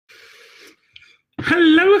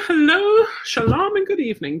Hello, hello, shalom, and good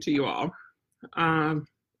evening to you all. Um,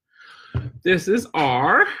 this is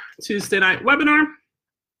our Tuesday night webinar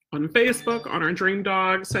on Facebook on our Dream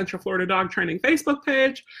Dog Central Florida Dog Training Facebook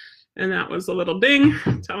page. And that was a little ding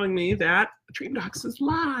telling me that Dream Dogs is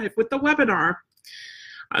live with the webinar.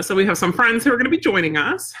 So we have some friends who are going to be joining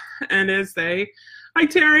us. And hi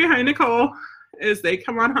Terry, hi Nicole, as they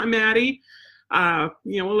come on, hi Maddie.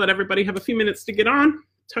 We'll let everybody have a few minutes to get on,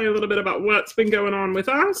 tell you a little bit about what's been going on with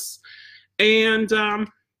us. And then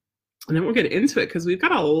we'll get into it because we've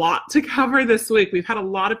got a lot to cover this week. We've had a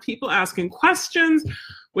lot of people asking questions,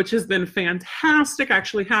 which has been fantastic. I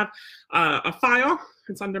actually have a file.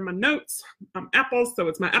 It's under my notes. I'm Apple, so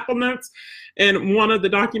it's my Apple Notes. And one of the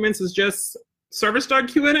documents is just Service Dog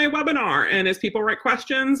Q&A webinar. And as people write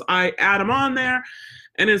questions, I add them on there.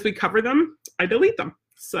 And as we cover them, I delete them.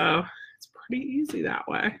 So it's pretty easy that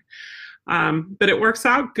way. But it works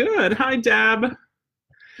out good. Hi, Deb.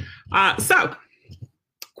 So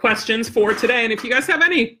questions for today. And if you guys have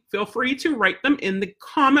any, feel free to write them in the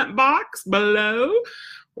comment box below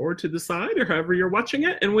or to the side or however you're watching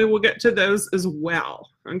it. And we will get to those as well.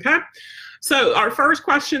 Okay. So our first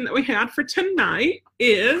question that we had for tonight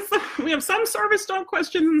is, we have some service dog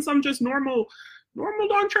questions and some just normal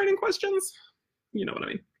dog training questions. You know what I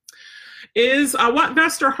mean. Is what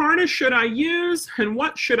vest or harness should I use and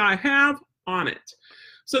what should I have on it?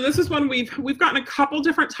 So this is one we've gotten a couple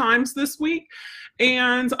different times this week,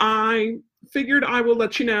 and I figured I will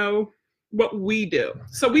let you know what we do.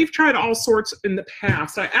 So we've tried all sorts in the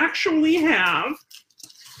past. I actually have,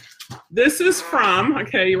 this is from,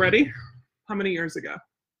 okay, you ready? How many years ago?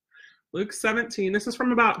 Luke 17. This is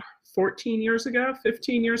from about 14 years ago,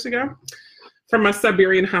 15 years ago, from a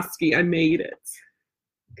Siberian Husky. I made it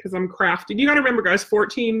because I'm crafty. You got to remember, guys,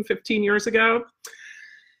 14, 15 years ago,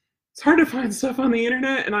 it's hard to find stuff on the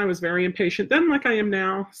internet, and I was very impatient then like I am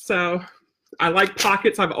now. So I like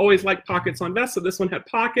pockets. I've always liked pockets on vests, so this one had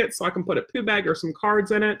pockets, so I can put a poo bag or some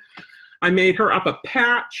cards in it. I made her up a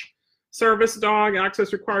patch, service dog,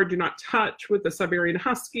 access required, do not touch, with the Siberian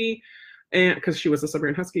Husky, and because she was a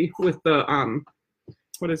Siberian Husky, with the,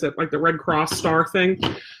 what is it, like the Red Cross star thing.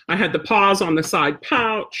 I had the paws on the side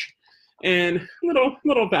pouch, and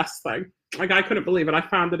little vest thing. Like, I couldn't believe it. I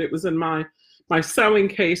found that it was in my sewing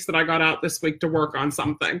case that I got out this week to work on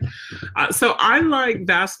something. So I like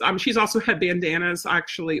vests. She's also had bandanas. I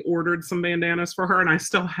actually ordered some bandanas for her, and I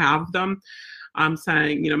still have them. I'm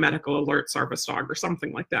saying, medical alert service dog or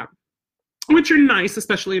something like that, which are nice,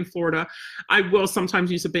 especially in Florida. I will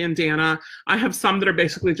sometimes use a bandana. I have some that are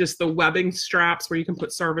basically just the webbing straps where you can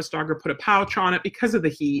put service dog or put a pouch on it because of the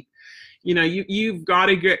heat. You've got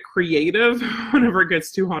to get creative whenever it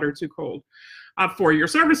gets too hot or too cold for your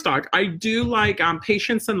service dog. I do like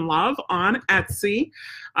Patience and Love on Etsy.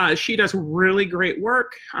 She does really great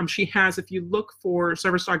work. She has, if you look for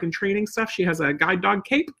service dog and training stuff, she has a guide dog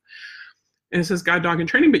cape. And it says guide dog in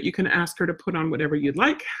training, but you can ask her to put on whatever you'd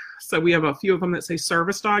like. So we have a few of them that say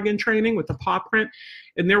service dog in training with the paw print,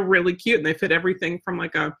 and they're really cute. And they fit everything from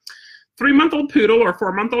like a 3-month-old poodle or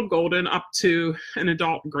 4-month-old golden up to an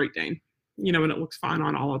adult Great Dane. And it looks fine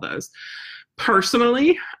on all of those.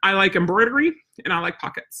 Personally, I like embroidery and I like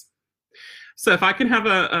pockets. So if I can have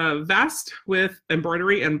a vest with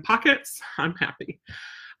embroidery and pockets, I'm happy.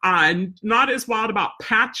 I'm not as wild about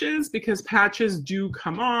patches because patches do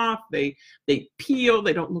come off. They peel.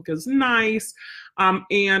 They don't look as nice.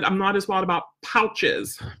 And I'm not as wild about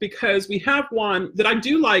pouches because we have one that I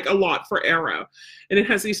do like a lot for Arrow. And it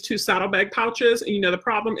has these 2 saddlebag pouches. And the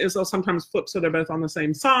problem is they'll sometimes flip so they're both on the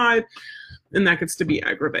same side. And that gets to be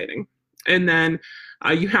aggravating. And then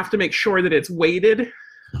you have to make sure that it's weighted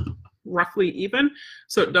roughly even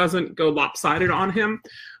so it doesn't go lopsided on him,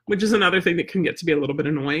 which is another thing that can get to be a little bit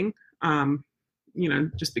annoying,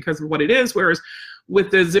 just because of what it is. Whereas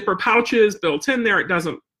with the zipper pouches built in there, it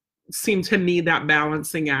doesn't seem to need that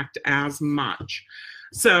balancing act as much.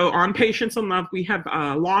 So on Patience and Love, we have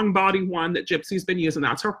a long body one that Gypsy's been using.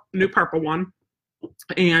 That's her new purple one.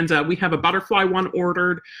 And we have a butterfly one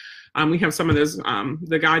ordered. We have some of those,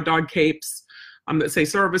 the guide dog capes that say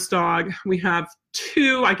service dog. We have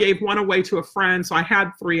 2. I gave one away to a friend, so I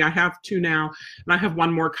had 3. I have 2 now, and I have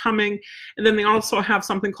 1 more coming. And then they also have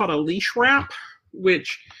something called a leash wrap,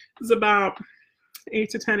 which is about 8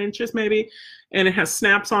 to 10 inches maybe, and it has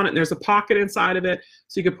snaps on it, and there's a pocket inside of it,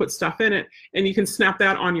 so you can put stuff in it, and you can snap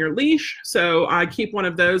that on your leash. So I keep one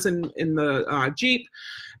of those in the Jeep,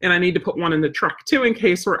 and I need to put one in the truck too in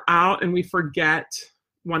case we're out and we forget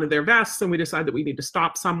one of their vests and we decide that we need to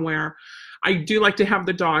stop somewhere. I do like to have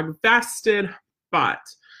the dog vested, but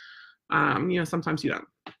sometimes you don't.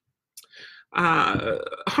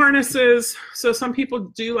 Harnesses. So some people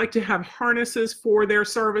do like to have harnesses for their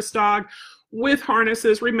service dog. With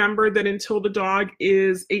harnesses, remember that until the dog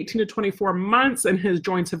is 18 to 24 months and his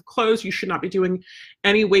joints have closed, you should not be doing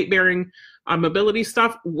any weight-bearing mobility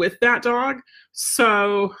stuff with that dog.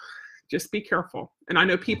 So just be careful. And I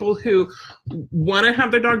know people who want to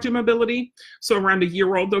have their dog do mobility. So around a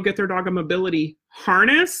year-old, they'll get their dog a mobility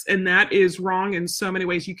harness, and that is wrong in so many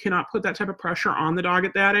ways. You cannot put that type of pressure on the dog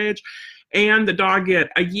at that age. And the dog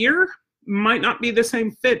at a year might not be the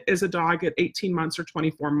same fit as a dog at 18 months or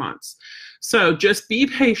 24 months. So just be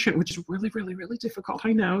patient, which is really, really, really difficult.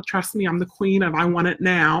 I know. Trust me, I'm the queen of I want it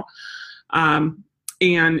now.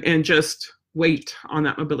 And just wait on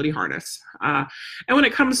that mobility harness. And when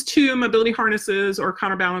it comes to mobility harnesses or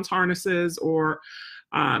counterbalance harnesses or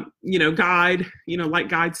guide, light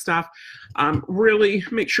guide stuff, really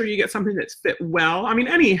make sure you get something that's fit well. I mean,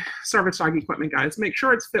 any service dog equipment, guys, make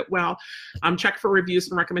sure it's fit well. Check for reviews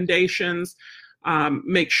and recommendations.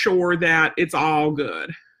 Make sure that it's all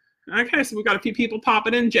good. Okay, so we've got a few people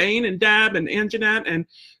popping in, Jane and Deb and Anjanette and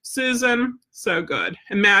Susan. So good.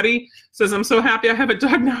 And Maddie says, I'm so happy I have a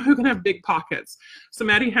dog now who can have big pockets. So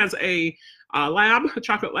Maddie has a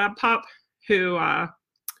chocolate lab pup who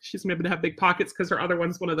she's maybe to have big pockets because her other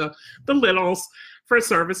one's one of the littles for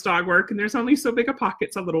service dog work, and there's only so big a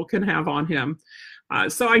pockets a little can have on him.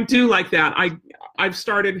 So I do like that. I've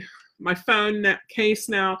started my phone case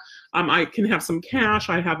now. I can have some cash.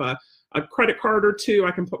 I have a credit card or two.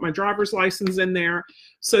 I can put my driver's license in there.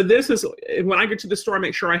 So this is, when I get to the store, I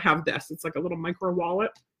make sure I have this. It's like a little micro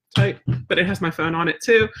wallet type, but it has my phone on it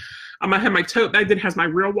too. I have my tote bag that has my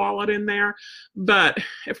real wallet in there. But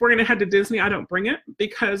if we're going to head to Disney, I don't bring it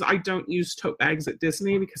because I don't use tote bags at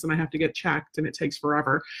Disney because then I have to get checked and it takes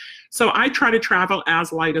forever. So I try to travel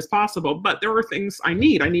as light as possible, but there are things I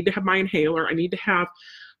need. I need to have my inhaler. I need to have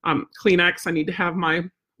Kleenex. I need to have my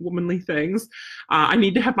womanly things. I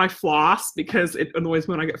need to have my floss because it annoys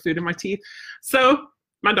me when I get food in my teeth. So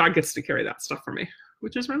my dog gets to carry that stuff for me,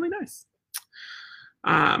 which is really nice.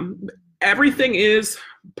 Everything is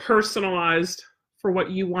personalized for what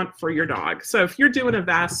you want for your dog. So if you're doing a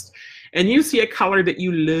vest and you see a color that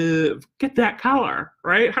you love, get that color,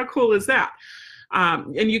 right? How cool is that?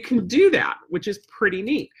 And you can do that, which is pretty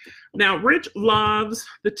neat. Now, Rich loves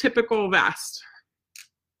the typical vest.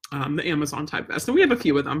 The Amazon type vest, and we have a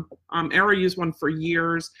few of them. Ara used one for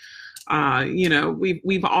years.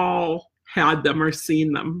 We've all had them or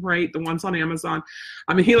seen them, right? The ones on Amazon.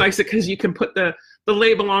 I mean, he likes it because you can put the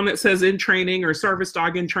label on that says in training or service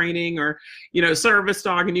dog in training or, service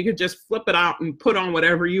dog, and you could just flip it out and put on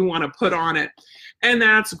whatever you want to put on it. And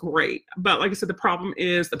that's great. But like I said, the problem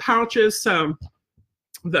is the pouches. So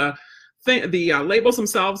the labels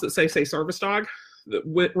themselves that say service dog,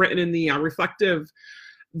 written in the reflective,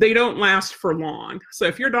 they don't last for long. So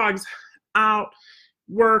if your dog's out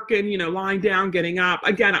working, lying down, getting up,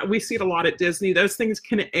 again, we see it a lot at Disney. Those things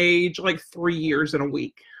can age like 3 years in a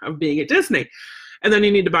week of being at Disney. And then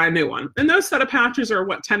you need to buy a new one. And those set of patches are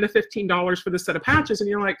 $10 to $15 for the set of patches. And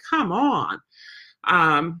you're like, come on.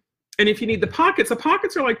 And if you need the pockets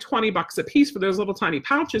are like $20 a piece for those little tiny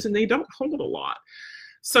pouches, and they don't hold a lot.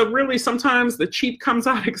 So really, sometimes the cheap comes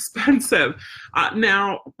out expensive.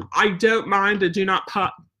 Now, I don't mind a do not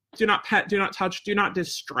pet, do not touch, do not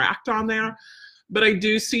distract on there. But I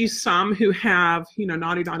do see some who have,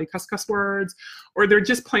 naughty cuss words, or they're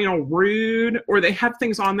just plain old rude, or they have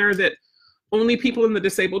things on there that only people in the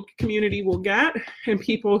disabled community will get, and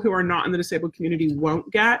people who are not in the disabled community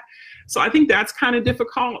won't get. So I think that's kind of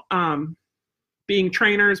difficult. Being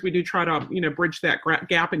trainers, we do try to, bridge that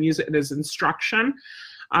gap and use it as instruction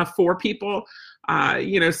for people.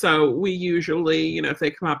 So we usually, if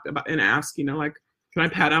they come up and ask, like, can I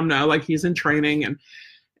pet him? No, like he's in training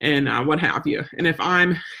and what have you. And if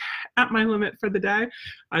I'm at my limit for the day,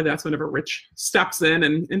 that's whenever Rich steps in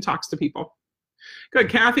and talks to people. Good.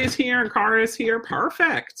 Kathy's here and Kara's here.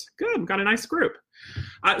 Perfect. Good. Got a nice group.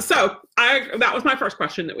 So that was my first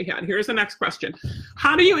question that we had. Here's the next question.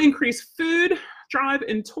 How do you increase food drive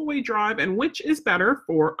and toy drive, and which is better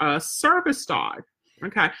for a service dog?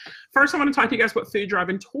 Okay. First, I want to talk to you guys what food drive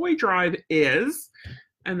and toy drive is,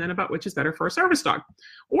 and then about which is better for a service dog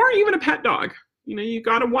or even a pet dog. You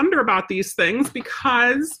got to wonder about these things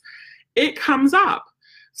because it comes up.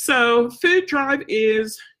 So food drive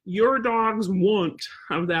is your dog's want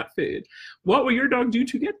of that food. What will your dog do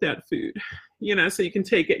to get that food? So you can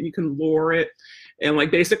take it and you can lure it and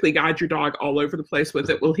like basically guide your dog all over the place with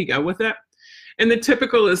it. Will he go with it? And the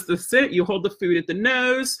typical is the sit. You hold the food at the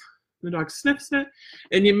nose, the dog sniffs it,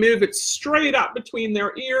 and you move it straight up between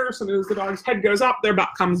their ears. So as the dog's head goes up, their butt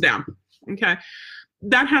comes down. Okay.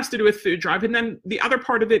 that has to do with food drive. And then the other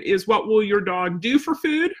part of it is, what will your dog do for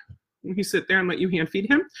food? Will he sit there and let you hand feed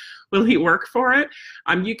him? Will he work for it?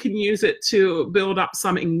 You can use it to build up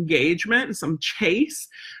some engagement and some chase.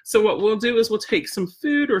 So what we'll do is we'll take some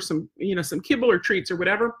food or some kibble or treats or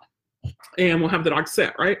whatever, and we'll have the dog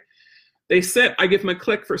sit, right? They sit, I give them a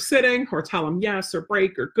click for sitting, or tell them yes or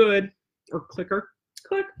break or good or clicker,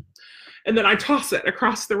 click. And then I toss it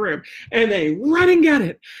across the room and they run and get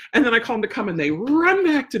it. And then I call them to come and they run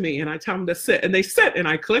back to me and I tell them to sit and they sit and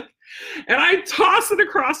I click and I toss it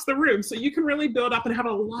across the room. So you can really build up and have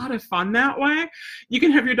a lot of fun that way. You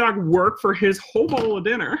can have your dog work for his whole bowl of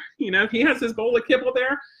dinner. If he has his bowl of kibble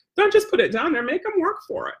there, don't just put it down there, make him work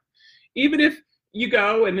for it. Even if you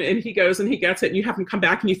go and he goes and he gets it and you have him come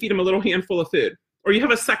back and you feed him a little handful of food, or you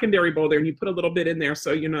have a secondary bowl there and you put a little bit in there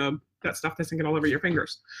so that stuff doesn't get all over your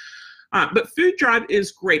fingers. But food drive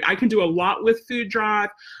is great. I can do a lot with food drive.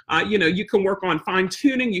 You can work on fine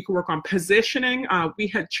tuning. You can work on positioning. We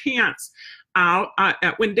had Chance out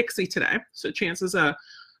at Winn-Dixie today. So Chance is a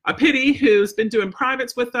pitty who's been doing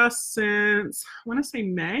privates with us since, I want to say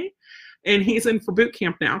May, and he's in for boot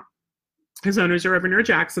camp now. His owners are over near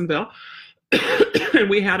Jacksonville. And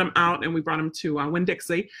we had him out and we brought him to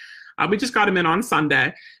Winn-Dixie. We just got him in on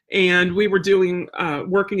Sunday, and we were doing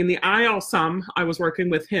working in the aisle some. I was working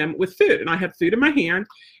with him with food, and I had food in my hand,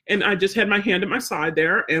 and I just had my hand at my side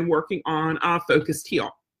there and working on a focused heel.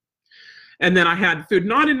 And then I had food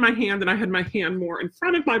not in my hand, and I had my hand more in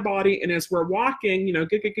front of my body, and as we're walking,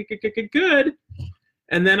 good.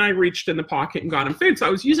 And then I reached in the pocket and got him food. So I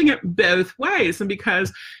was using it both ways, and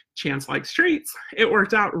because Chance likes treats, it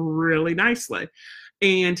worked out really nicely.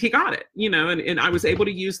 And he got it, and I was able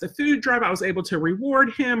to use the food drive. I was able to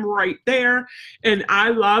reward him right there. And I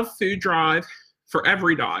love food drive for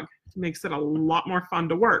every dog. It makes it a lot more fun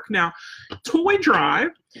to work. Now, toy drive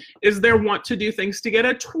is their want to do things to get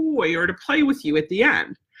a toy or to play with you at the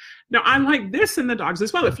end. Now, I like this in the dogs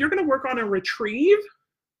as well. If you're going to work on a retrieve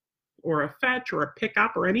or a fetch or a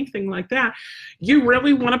pickup or anything like that, you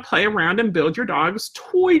really want to play around and build your dog's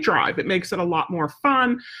toy drive. It makes it a lot more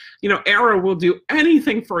fun. Arrow will do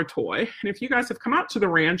anything for a toy. And if you guys have come out to the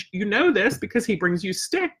ranch, you know this because he brings you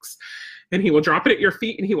sticks and he will drop it at your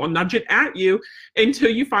feet and he will nudge it at you until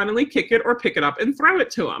you finally kick it or pick it up and throw it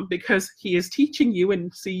to him, because he is teaching you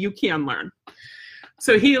and see you can learn.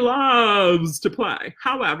 So he loves to play.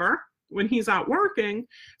 However, when he's out working,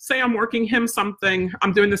 say I'm working him something,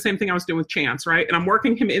 I'm doing the same thing I was doing with Chance, right? And I'm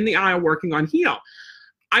working him in the aisle working on heel.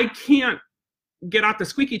 I can't get out the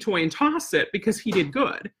squeaky toy and toss it because he did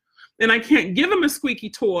good. And I can't give him a squeaky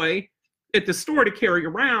toy at the store to carry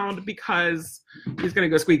around because he's going to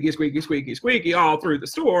go squeaky, squeaky, squeaky, squeaky all through the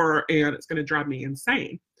store, and it's going to drive me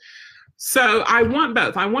insane. So I want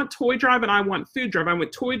both. I want toy drive and I want food drive. I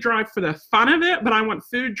want toy drive for the fun of it, but I want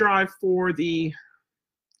food drive for the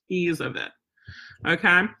ease of it.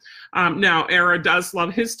 Okay. Now, Arrow does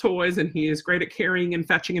love his toys, and he is great at carrying and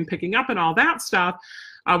fetching and picking up and all that stuff.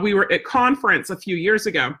 We were at conference a few years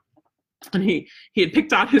ago, and he had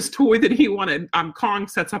picked out his toy that he wanted. Kong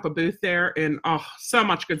sets up a booth there, and so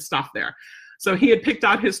much good stuff there. So he had picked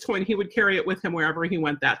out his toy, and he would carry it with him wherever he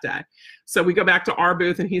went that day. So we go back to our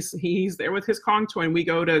booth, and he's there with his Kong toy, and we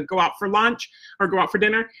go out for lunch or go out for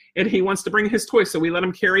dinner, and he wants to bring his toy, so we let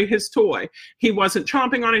him carry his toy. He wasn't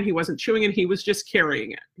chomping on it, he wasn't chewing it, he was just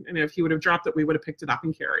carrying it. And if he would have dropped it, we would have picked it up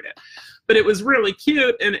and carried it. But it was really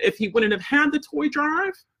cute, and if he wouldn't have had the toy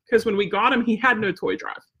drive, because when we got him, he had no toy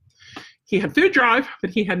drive. He had food drive,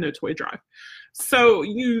 but he had no toy drive. So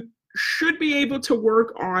you should be able to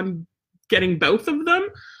work on getting both of them.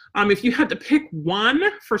 If you had to pick one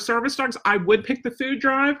for service dogs, I would pick the food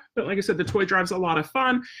drive. But like I said, the toy drive's a lot of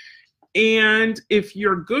fun. And if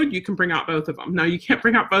you're good, you can bring out both of them. Now, you can't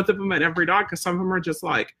bring out both of them at every dog because some of them are just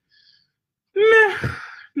like, meh,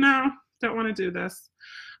 no, don't want to do this.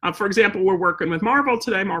 For example, we're working with Marvel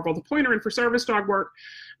today, Marvel the pointer, and for service dog work,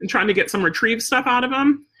 and trying to get some retrieve stuff out of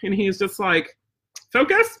him. And he's just like,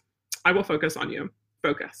 focus? I will focus on you.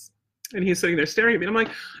 Focus. And he's sitting there staring at me. And I'm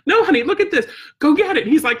like, no, honey, look at this. Go get it.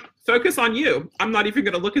 And he's like, focus on you. I'm not even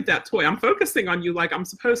going to look at that toy. I'm focusing on you like I'm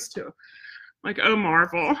supposed to. I'm like, oh,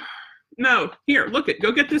 Marvel. No, here, look it.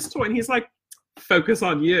 Go get this toy. And he's like, focus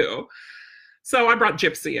on you. So I brought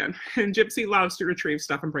Gypsy in. And Gypsy loves to retrieve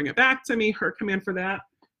stuff and bring it back to me. Her command for that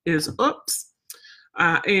is oops.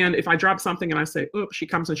 And if I drop something and I say, oops, she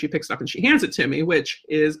comes and she picks it up and she hands it to me, which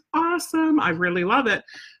is awesome. I really love it.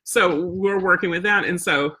 So we're working with that. And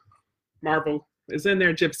so Marvel is in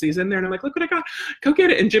there, Gypsy's in there, and I'm like, look what I got, go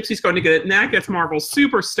get it. And Gypsy's going to get it, and that gets Marvel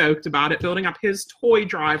super stoked about it, building up his toy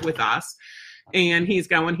drive with us. And he's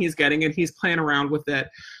going, he's getting it, he's playing around with it.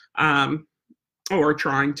 or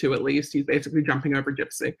trying to at least. He's basically jumping over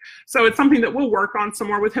Gypsy. So it's something that we'll work on some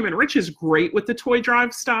more with him. And Rich is great with the toy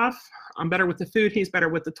drive stuff. I'm better with the food. He's better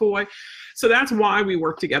with the toy. So that's why we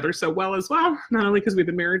work together so well as well. Not only because we've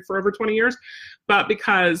been married for over 20 years, but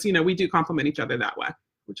because, you know, we do complement each other that way,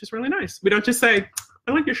 which is really nice. We don't just say,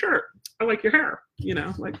 I like your shirt. I like your hair. You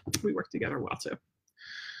know, like we work together well too.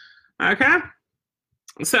 Okay.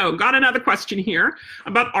 So got another question here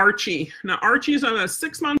about Archie. Now Archie's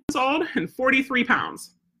 6 months old and 43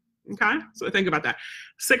 pounds. Okay. So think about that.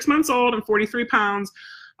 6 months old and 43 pounds.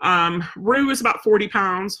 Rue is about 40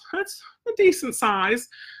 pounds. That's a decent size,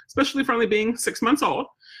 especially for only being 6 months old.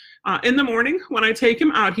 In the morning, when I take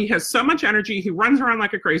him out, he has so much energy. He runs around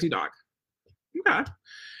like a crazy dog. Okay.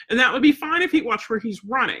 And that would be fine if he watched where he's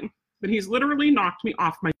running, but he's literally knocked me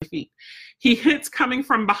off my feet. He hits coming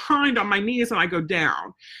from behind on my knees and I go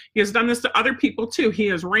down. He has done this to other people too. He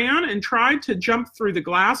has ran and tried to jump through the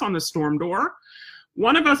glass on the storm door.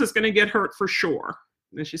 One of us is going to get hurt for sure.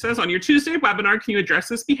 And she says, on your Tuesday webinar, can you address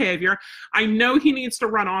this behavior? I know he needs to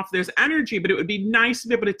run off this energy, but it would be nice to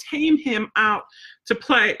be able to tame him out to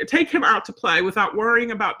play, take him out to play without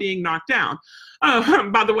worrying about being knocked down. Oh,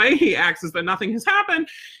 by the way, he acts as though nothing has happened.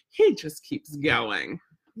 He just keeps going.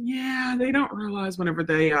 Yeah, they don't realize whenever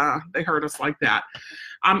they hurt us like that.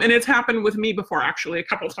 And it's happened with me before, actually, a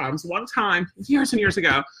couple of times. One time, years and years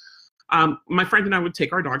ago, my friend and I would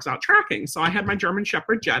take our dogs out tracking. So I had my German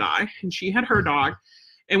Shepherd Jedi, and she had her dog.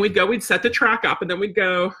 And we'd set the track up, and then we'd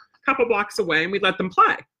go a couple blocks away, and we'd let them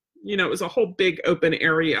play. You know, it was a whole big open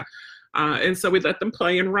area. And so we'd let them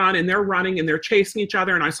play and run, and they're running, and they're chasing each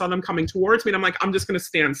other, and I saw them coming towards me, and I'm like, I'm just going to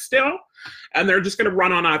stand still, and they're just going to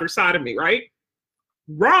run on either side of me, right?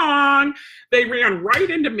 Wrong. They ran right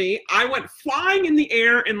into me. I went flying in the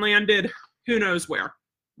air and landed who knows where.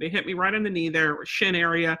 They hit me right in the knee there, shin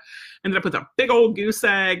area. Ended up with a big old goose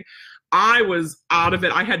egg. I was out of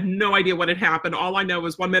it. I had no idea what had happened. All I know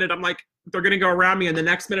was 1 minute I'm like, they're going to go around me, and the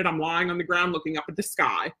next minute I'm lying on the ground looking up at the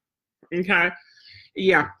sky. Okay.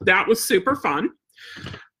 Yeah, that was super fun.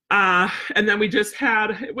 And then we just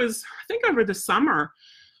had, it was, I think over the summer,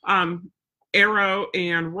 Arrow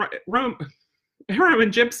and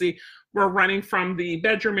Gypsy were running from the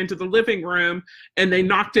bedroom into the living room, and they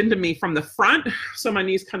knocked into me from the front. So my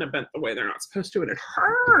knees kind of bent the way they're not supposed to, and it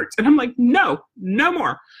hurt. And I'm like, no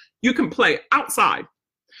more. You can play outside.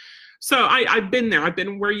 So I've been there. I've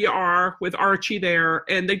been where you are with Archie there,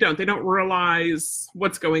 and they don't realize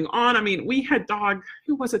what's going on. I mean, we had dog,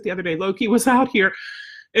 who was it the other day? Loki was out here,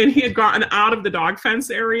 and he had gotten out of the dog fence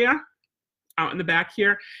area out in the back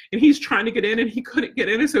here, and he's trying to get in, and he couldn't get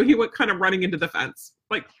in, and so he went kind of running into the fence,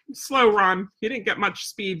 like slow run. He didn't get much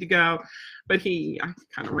speed to go, but I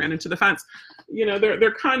kind of ran into the fence. You know,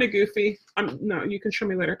 they're kind of goofy. No, you can show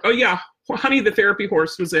me later. Oh yeah, Honey the therapy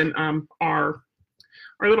horse was in our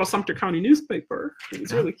little Sumter County newspaper. It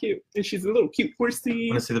was really cute, and she's a little cute horsey.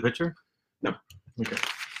 Want to see the picture? No. Okay.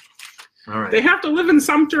 All right. They have to live in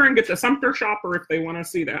Sumter and get the Sumter Shopper if they want to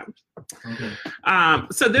see that. Okay.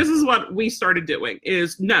 So this is what we started doing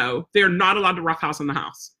is, no, they're not allowed to roughhouse in the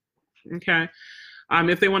house. Okay.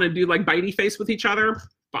 If they want to do like bitey face with each other,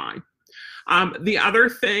 fine. The other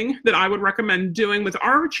thing that I would recommend doing with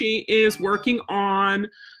Archie is working on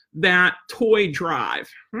that toy drive.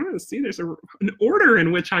 See, there's an order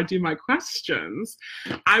in which I do my questions.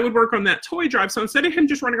 I would work on that toy drive. So instead of him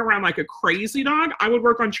just running around like a crazy dog, I would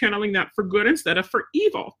work on channeling that for good instead of for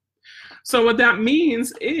evil. So what that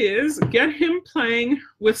means is get him playing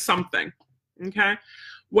with something. Okay.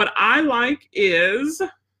 What I like is,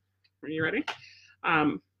 are you ready?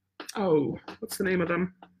 What's the name of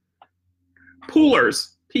them?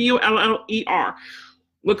 Pullers. P-U-L-L-E-R.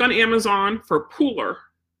 Look on Amazon for Puller.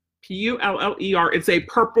 P-U-L-L-E-R. It's a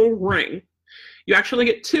purple ring. You actually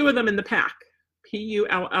get 2 of them in the pack.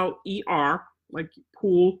 P-U-L-L-E-R, like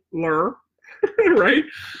Puller, right?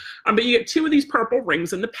 But you get 2 of these purple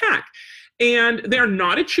rings in the pack. And they're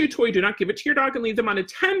not a chew toy. Do not give it to your dog and leave them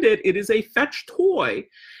unattended. It is a fetch toy.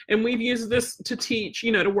 And we've used this to teach,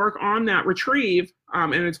 to work on that retrieve.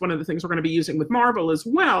 And it's one of the things we're going to be using with Marvel as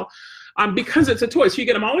well. Because it's a toy. So you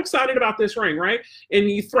get them all excited about this ring, right? And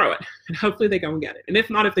you throw it, and hopefully they go and get it. And if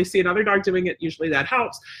not, if they see another dog doing it, usually that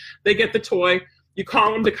helps. They get the toy. You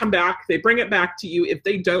call them to come back. They bring it back to you. If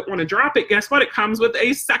they don't want to drop it, guess what? It comes with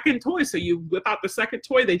a second toy. So you whip out the second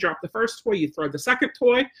toy. They drop the first toy. You throw the second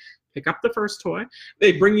toy. Pick up the first toy.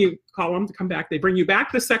 They call them to come back. They bring you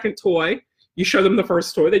back the second toy. You show them the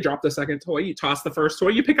first toy. They drop the second toy. You toss the first toy.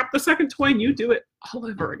 You pick up the second toy, and you do it all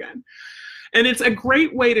over again. And it's a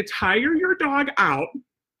great way to tire your dog out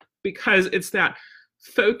because it's that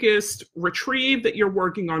focused retrieve that you're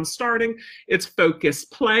working on starting. It's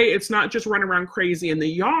focused play. It's not just run around crazy in the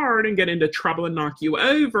yard and get into trouble and knock you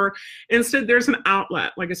over. Instead, there's an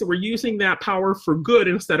outlet. Like I said, we're using that power for good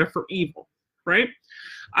instead of for evil, right?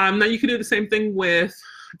 Now you can do the same thing with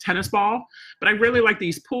tennis ball, but I really like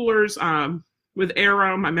these poolers with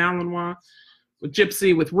Arrow, my Malinois, with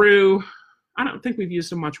Gypsy, with Rue. I don't think we've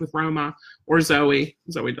used them much with Roma or Zoe.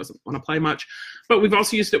 Zoe doesn't want to play much, but we've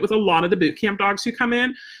also used it with a lot of the boot camp dogs who come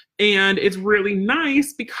in, and it's really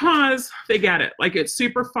nice because they get it. Like, it's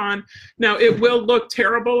super fun. Now, it will look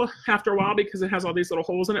terrible after a while because it has all these little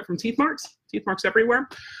holes in it from teeth marks everywhere,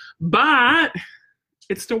 but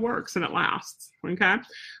it still works and it lasts, okay?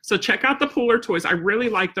 So check out the Pooler toys. I really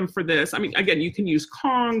like them for this. I mean, again, you can use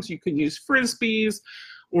Kongs, you can use Frisbees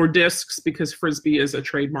or discs because Frisbee is a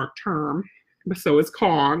trademark term, but so is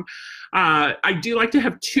Kong. I do like to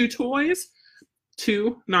have two toys,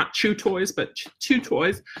 not chew toys, but two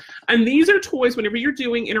toys. And these are toys, whenever you're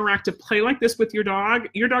doing interactive play like this with your dog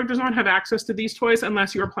does not have access to these toys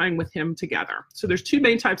unless you're playing with him together. So there's two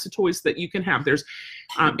main types of toys that you can have. There's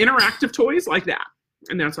interactive toys like that.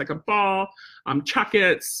 And that's like a ball,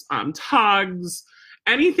 chuck-its, tugs,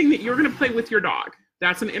 anything that you're going to play with your dog.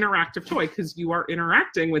 That's an interactive toy because you are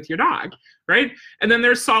interacting with your dog, right? And then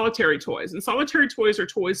there's solitary toys. And solitary toys are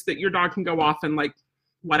toys that your dog can go off and like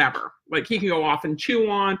whatever. Like he can go off and chew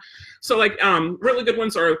on. So like really good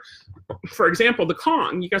ones are, for example, the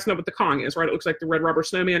Kong. You guys know what the Kong is, right? It looks like the red rubber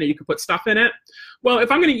snowman and you can put stuff in it. Well,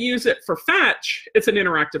 if I'm going to use it for fetch, it's an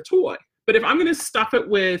interactive toy. But if I'm going to stuff it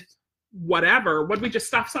with whatever, what did we just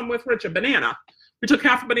stuff some with, Rich? A banana. We took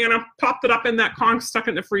half a banana, popped it up in that Kong, stuck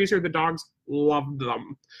it in the freezer. The dogs loved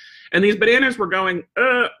them. And these bananas were going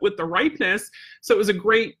with the ripeness. So it was a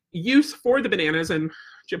great use for the bananas. And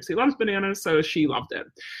Gypsy loves bananas, so she loved it.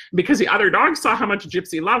 Because the other dogs saw how much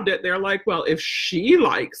Gypsy loved it, they're like, well, if she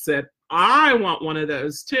likes it, I want one of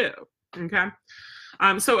those too. Okay?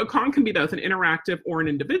 So a Kong can be both an interactive or an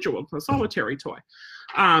individual, a solitary toy.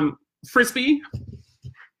 Frisbee,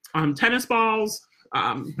 tennis balls,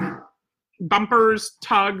 bumpers,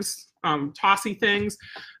 tugs, tossy things,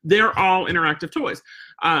 they're all interactive toys.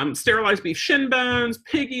 Sterilized beef shin bones,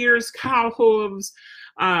 pig ears, cow hooves.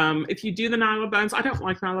 If you do the nylon bones, I don't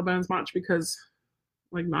like nylon bones much because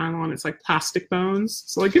like nylon, it's like plastic bones.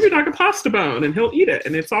 So like give your dog a pasta bone and he'll eat it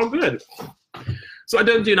and it's all good. So I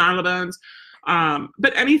don't do nylon bones.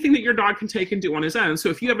 But anything that your dog can take and do on his own. So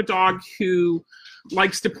if you have a dog who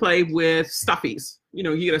likes to play with stuffies, you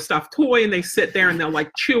know, you get a stuffed toy and they sit there and they'll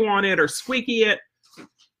like chew on it or squeaky it.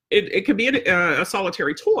 It could be a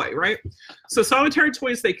solitary toy, right? So solitary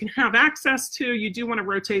toys they can have access to. You do want to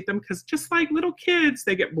rotate them because just like little kids,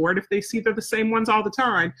 they get bored if they see they're the same ones all the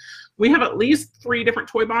time. We have at least 3 different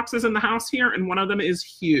toy boxes in the house here, and one of them is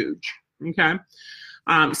huge, okay?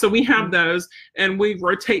 So we have those, and we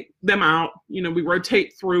rotate them out. You know, we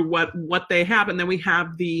rotate through what they have, and then we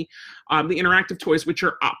have the interactive toys, which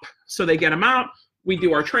are up. So they get them out. We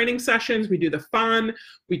do our training sessions. We do the fun.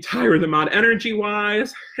 We tire them out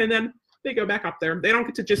energy-wise, and then they go back up there. They don't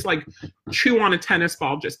get to just like chew on a tennis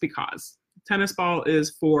ball just because. Tennis ball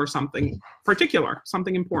is for something particular,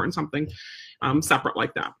 something important, something separate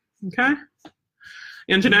like that. Okay?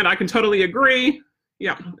 And Jeanette, I can totally agree.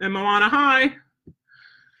 Yeah, and Moana, hi.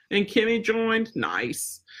 And Kimmy joined.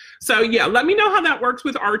 Nice. So yeah, let me know how that works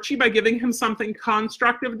with Archie by giving him something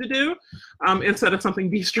constructive to do instead of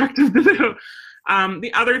something destructive to do.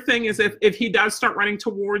 The other thing is if he does start running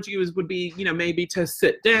towards you would be, you know, maybe to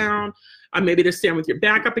sit down, maybe to stand with your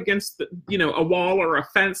back up against, the, you know, a wall or a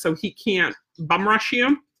fence so he can't bum rush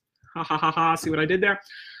you. Ha ha ha ha, see what I did there?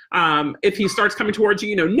 If he starts coming towards you,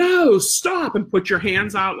 you know, no, stop, and put your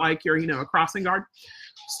hands out like you're, you know, a crossing guard.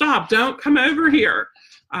 Stop, don't come over here.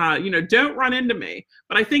 You know, don't run into me.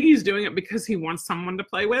 But I think he's doing it because he wants someone to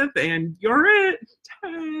play with, and you're it.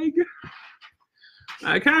 Tag.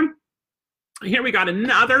 Okay. Here we got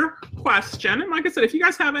another question. And like I said, if you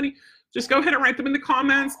guys have any, just go ahead and write them in the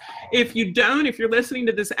comments. If you don't, if you're listening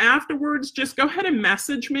to this afterwards, just go ahead and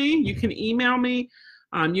message me. You can email me.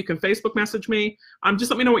 You can Facebook message me.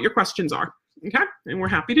 Just let me know what your questions are. Okay? And we're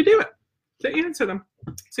happy to do it, to answer them.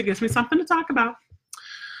 So it gives me something to talk about.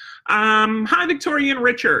 Hi, Victoria and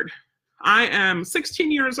Richard. I am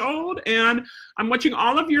 16 years old, and I'm watching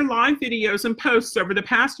all of your live videos and posts over the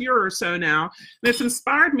past year or so now, and it's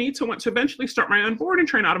inspired me to want to eventually start my own board and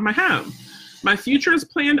train out of my home. My future is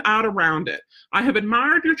planned out around it. I have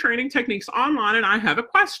admired your training techniques online, and I have a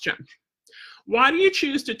question. Why do you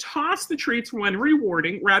choose to toss the treats when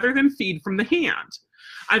rewarding rather than feed from the hand?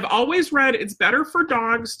 I've always read it's better for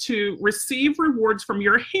dogs to receive rewards from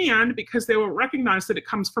your hand because they will recognize that it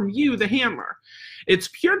comes from you, the handler. It's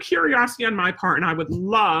pure curiosity on my part, and I would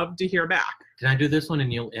love to hear back. Can I do this one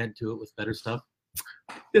and you'll add to it with better stuff?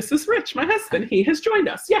 This is Rich, my husband. He has joined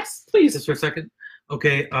us. Yes, please. Just for a second.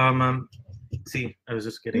 Okay. See, I was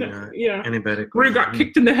just getting antibiotic. Rue got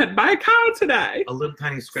kicked in the head by a cow today. A little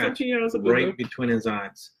tiny scratch right between his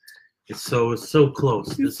eyes. It's so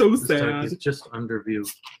close. He's so sad. He's just under view.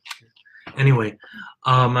 Anyway,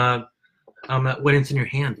 when it's in your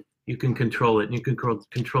hand, you can control it. You can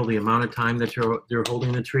control the amount of time that you're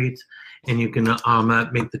holding the treat, and you can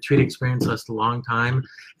make the treat experience last a long time.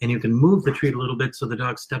 And you can move the treat a little bit so the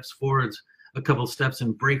dog steps forwards a couple steps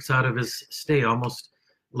and breaks out of his stay, almost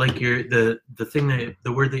like you're the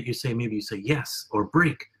word that you say. Maybe you say yes or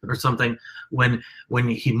break or something. When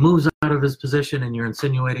he moves out of his position and you're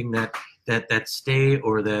insinuating that stay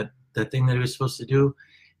or that thing that he was supposed to do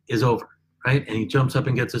is over, right? And he jumps up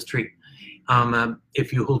and gets his treat.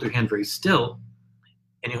 If you hold your hand very still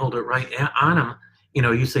and you hold it right on him,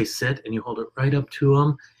 you say sit and you hold it right up to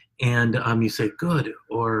him, and you say good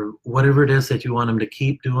or whatever it is that you want him to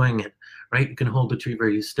keep doing it, right? You can hold the treat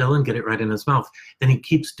very still and get it right in his mouth. Then he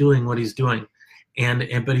keeps doing what he's doing,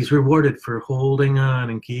 but he's rewarded for holding on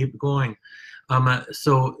and keep going.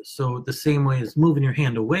 So the same way as moving your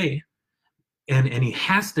hand away, and he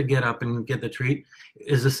has to get up and get the treat,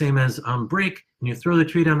 is the same as break, and you throw the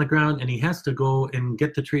treat on the ground and he has to go and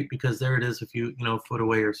get the treat because there it is, if you a foot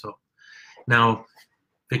away or so. Now,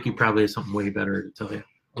 Vicki probably has something way better to tell you.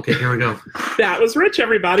 Okay, here we go. That was Rich,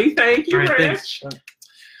 everybody. Thank you, right, Rich.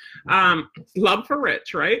 Love for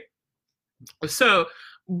Rich, right? So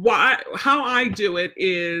how I do it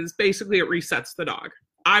is basically it resets the dog.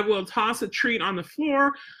 I will toss a treat on the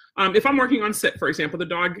floor. If I'm working on sit, for example, the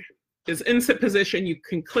dog is in sit position, you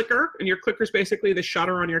can clicker, and your clicker is basically the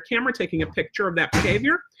shutter on your camera taking a picture of that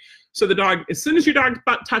behavior. So the dog, as soon as your dog's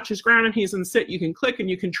butt touches ground and he's in sit, you can click and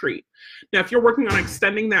you can treat. Now, if you're working on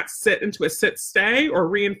extending that sit into a sit stay or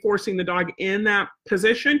reinforcing the dog in that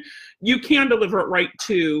position, you can deliver it right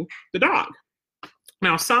to the dog.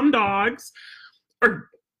 Now, some dogs are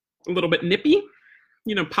a little bit nippy,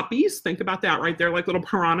 puppies. Think about that right there, like little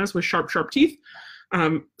piranhas with sharp, sharp teeth.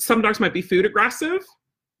 Some dogs might be food aggressive.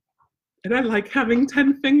 And I like having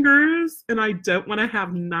 10 fingers, and I don't want to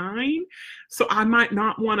have 9. So I might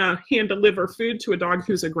not want to hand deliver food to a dog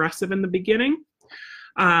who's aggressive in the beginning.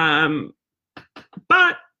 But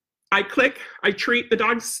I click, I treat, the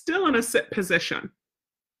dog's still in a sit position.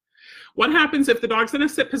 What happens if the dog's in a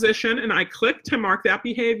sit position and I click to mark that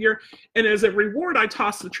behavior, and as a reward, I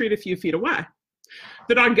toss the treat a few feet away?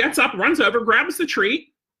 The dog gets up, runs over, grabs the treat.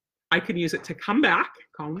 I can use it to come back,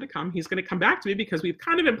 call him to come. He's going to come back to me because we've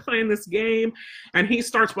kind of been playing this game, and he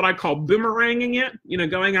starts what I call boomeranging it,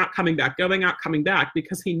 going out, coming back, going out, coming back,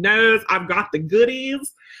 because he knows I've got the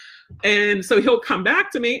goodies. And so he'll come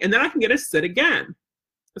back to me, and then I can get a sit again.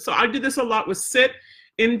 So I do this a lot with sit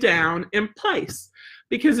and down and place,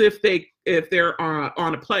 because if they're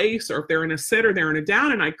on a place, or if they're in a sit or they're in a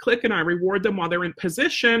down, and I click and I reward them while they're in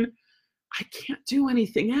position, I can't do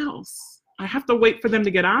anything else. I have to wait for them to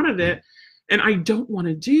get out of it, and I don't want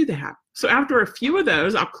to do that. So after a few of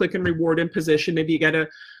those, I'll click and reward in position. Maybe you got to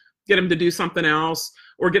get them to do something else,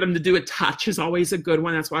 or get them to do a touch is always a good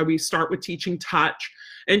one. That's why we start with teaching touch.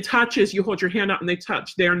 And touch is you hold your hand up and they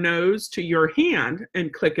touch their nose to your hand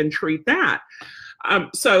and click and treat that.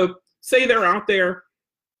 So say they're out there,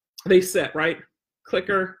 they sit, right?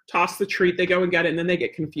 Clicker, toss the treat, they go and get it, and then they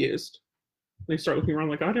get confused. They start looking around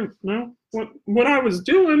like, I don't know what I was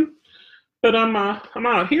doing. But I'm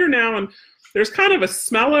out here now, and there's kind of a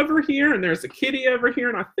smell over here, and there's a kitty over here,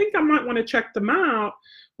 and I think I might want to check them out.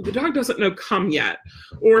 But the dog doesn't know come yet.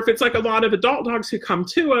 Or if it's like a lot of adult dogs who come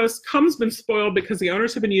to us, come's been spoiled because the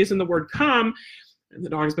owners have been using the word come, and the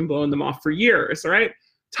dog's been blowing them off for years, right?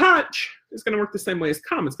 Touch is going to work the same way as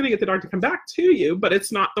come. It's going to get the dog to come back to you, but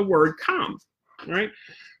it's not the word come, right?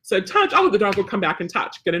 So touch, the dog will come back and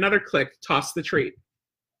touch. Get another click, toss the treat.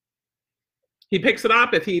 He picks it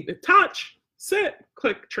up. If he touch, sit,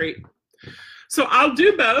 click, treat. So I'll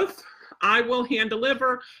do both. I will hand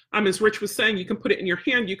deliver. As Rich was saying, you can put it in your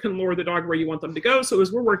hand. You can lure the dog where you want them to go. So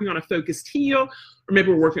as we're working on a focused heel, or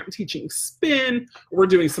maybe we're working on teaching spin, or we're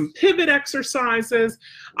doing some pivot exercises,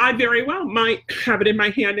 I very well might have it in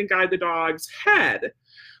my hand and guide the dog's head.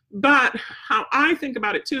 But how I think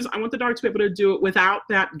about it too is I want the dog to be able to do it without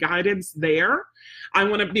that guidance there. I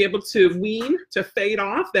want to be able to wean, to fade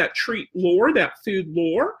off that treat lure, that food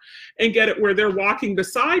lure, and get it where they're walking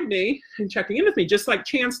beside me and checking in with me. Just like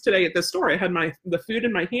Chance today at the store, I had the food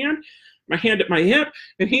in my hand at my hip,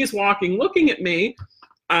 and he's walking, looking at me.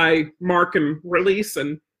 I mark and release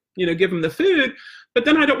and, give him the food, but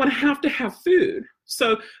then I don't want to have food.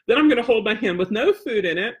 So then I'm going to hold my hand with no food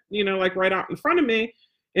in it, like right out in front of me,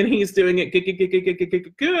 and he's doing it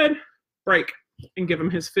good, break, and give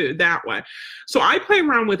him his food that way. So I play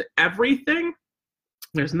around with everything.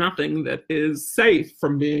 There's nothing that is safe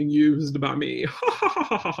from being used by me.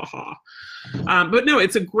 But no,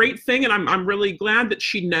 it's a great thing, and I'm really glad that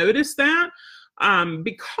she noticed that,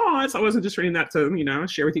 because I wasn't just reading that to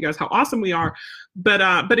share with you guys how awesome we are, but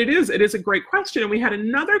it is a great question. And we had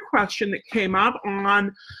another question that came up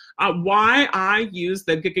on why I use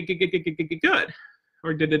the good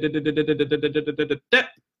or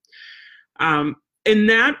and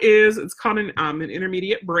that is, it's called an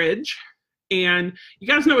intermediate bridge. And you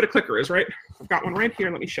guys know what a clicker is, right? I've got one right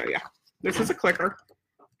here. Let me show you. This is a clicker.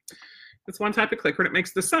 It's one type of clicker, and it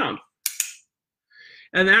makes this sound.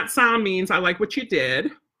 And that sound means I like what you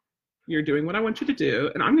did. You're doing what I want you to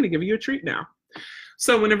do, and I'm going to give you a treat now.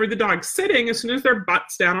 So whenever the dog's sitting, as soon as their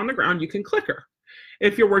butt's down on the ground, you can clicker.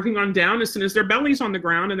 If you're working on down, as soon as their belly's on the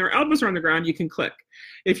ground and their elbows are on the ground, you can click.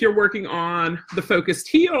 If you're working on the focused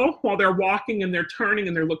heel while they're walking and they're turning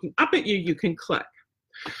and they're looking up at you, you can click.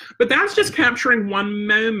 But that's just capturing one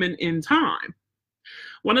moment in time.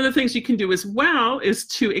 One of the things you can do as well is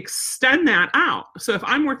to extend that out. So if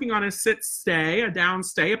I'm working on a sit stay, a down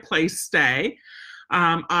stay, a place stay,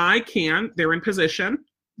 I can, they're in position,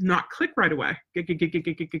 not click right away. Good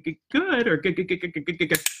or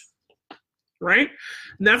good. Right?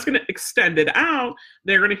 And that's going to extend it out.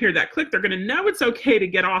 They're going to hear that click. They're going to know it's okay to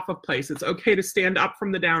get off of place. It's okay to stand up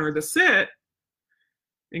from the down or the sit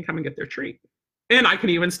and come and get their treat. And I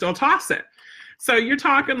can even still toss it. So you're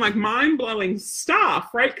talking like mind-blowing stuff,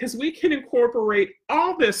 right? Because we can incorporate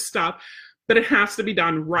all this stuff, but it has to be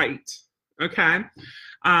done right, okay?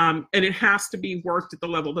 And it has to be worked at the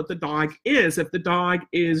level that the dog is. If the dog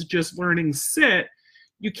is just learning sit,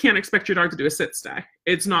 you can't expect your dog to do a sit stay.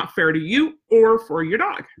 It's not fair to you or for your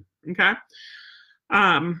dog, okay?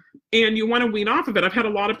 And you want to wean off of it. I've had a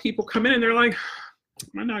lot of people come in and they're like,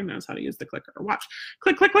 my dog knows how to use the clicker. Watch.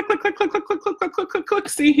 Click, click, click, click, click, click, click, click, click, click, click, click, click.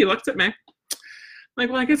 See, he looked at me. Like,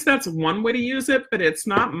 well, I guess that's one way to use it, but it's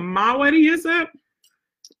not my way to use it.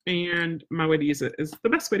 And my way to use it is the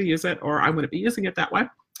best way to use it, or I wouldn't be using it that way.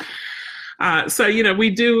 So, we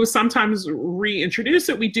do sometimes reintroduce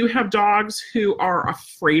it. We do have dogs who are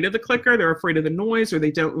afraid of the clicker. They're afraid of the noise, or they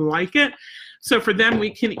don't like it. So for them,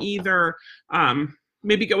 we can either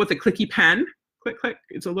maybe go with a clicky pen. Click, click.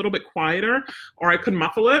 It's a little bit quieter. Or I could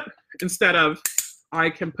muffle it. Instead of, I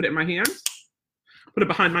can put it in my hands, put it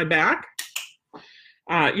behind my back.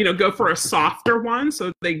 Go for a softer one.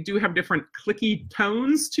 So they do have different clicky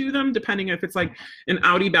tones to them, depending if it's like an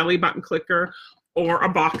outie belly button clicker or a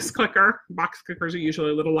box clicker. Box clickers are usually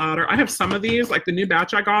a little louder. I have some of these, like the new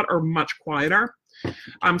batch I got, are much quieter.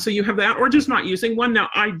 So you have that, or just not using one. Now,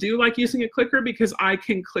 I do like using a clicker because I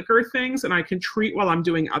can clicker things and I can treat while I'm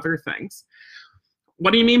doing other things.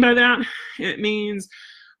 What do you mean by that? It means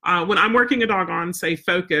when I'm working a dog on, say,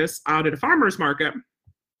 focus out at a farmer's market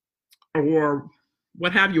or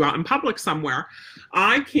what have you out in public somewhere,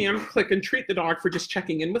 I can click and treat the dog for just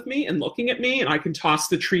checking in with me and looking at me, and I can toss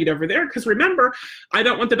the treat over there. Because remember, I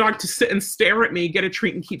don't want the dog to sit and stare at me, get a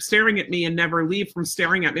treat and keep staring at me and never leave from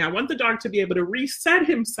staring at me. I want the dog to be able to reset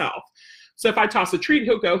himself. So if I toss a treat,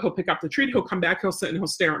 he'll pick up the treat, he'll come back, he'll sit and he'll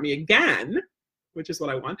stare at me again, which is what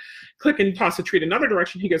I want. Click and toss a treat another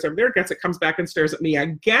direction. He goes over there, gets it, comes back and stares at me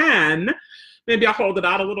again. Maybe I'll hold it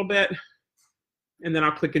out a little bit, and then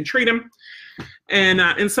I'll click and treat him.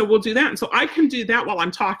 And so we'll do that. And so I can do that while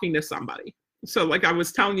I'm talking to somebody. So like I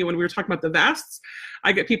was telling you when we were talking about the vests,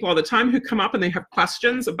 I get people all the time who come up and they have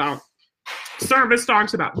questions about service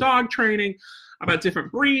dogs, about dog training, about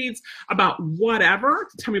different breeds, about whatever,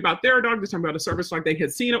 to tell me about their dog, to tell me about a service dog they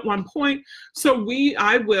had seen at one point. So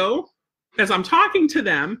I will, as I'm talking to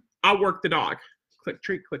them, I'll work the dog. Click,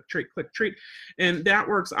 treat, click, treat, click, treat. And that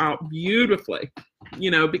works out beautifully,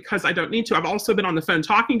 because I don't need to. I've also been on the phone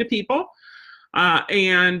talking to people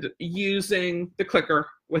and using the clicker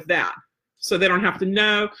with that. So they don't have to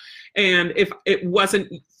know. And if it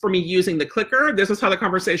wasn't for me using the clicker, this is how the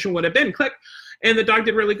conversation would have been. Click. And the dog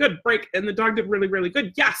did really good. Break. And the dog did really, really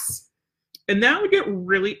good. Yes. And that would get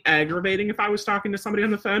really aggravating if I was talking to somebody on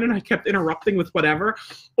the phone and I kept interrupting with whatever.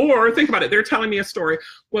 Or think about it. They're telling me a story.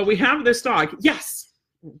 Well, we have this dog. Yes.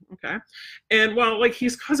 Okay. And well, like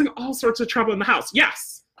he's causing all sorts of trouble in the house.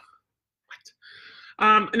 Yes.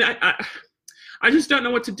 What? And I just don't know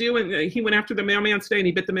what to do. And he went after the mailman today and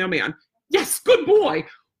he bit the mailman. Yes. Good boy.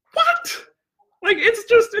 What? Like,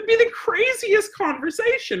 it'd be the craziest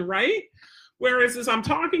conversation, right? Whereas as I'm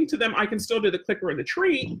talking to them, I can still do the clicker or the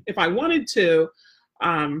treat if I wanted to.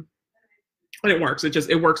 And it works.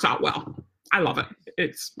 It works out well. I love it.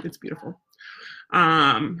 It's beautiful.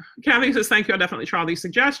 Kathy says, thank you. I'll definitely try all these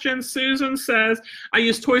suggestions. Susan says, I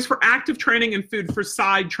use toys for active training and food for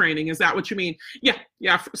side training. Is that what you mean?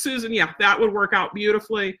 Yeah, Susan, yeah, that would work out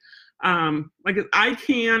beautifully. Like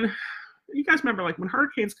you guys remember, like when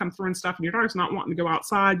hurricanes come through and stuff and your dog's not wanting to go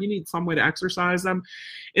outside, you need some way to exercise them.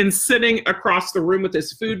 And sitting across the room with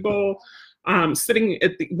this food bowl, sitting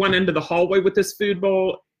at the one end of the hallway with this food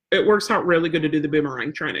bowl, it works out really good to do the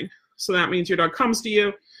boomerang training. So that means your dog comes to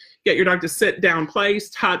you, get your dog to sit down, place,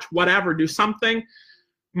 touch, whatever, do something,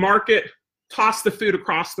 mark it, toss the food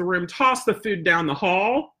across the room, toss the food down the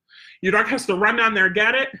hall. Your dog has to run down there,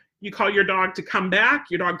 get it. You call your dog to come back.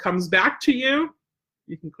 Your dog comes back to you.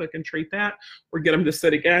 You can click and treat that or get them to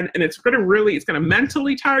sit again. And it's going to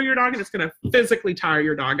mentally tire your dog and it's going to physically tire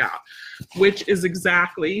your dog out, which is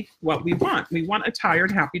exactly what we want. We want a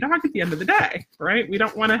tired, happy dog at the end of the day, right? We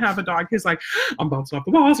don't want to have a dog who's like, I'm bouncing off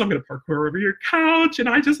the walls. I'm going to parkour over your couch and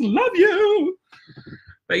I just love you.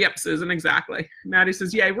 But yep, Susan, exactly. Maddie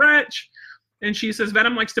says, yay, Rich. And she says,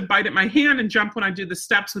 Venom likes to bite at my hand and jump when I do the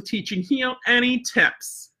steps with teaching heel. Any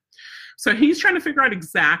tips? So he's trying to figure out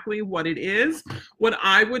exactly what it is. What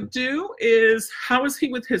I would do is, how is he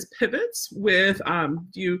with his pivots? Do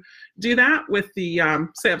you do that with the,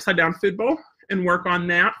 say, upside down food bowl and work on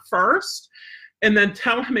that first? And then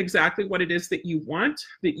tell him exactly what it is that you want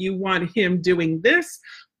him doing this,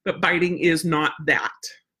 but biting is not that,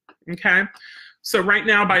 okay? So right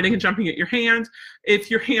now, biting and jumping at your hand.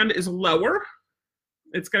 If your hand is lower,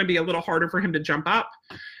 it's gonna be a little harder for him to jump up.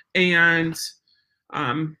 And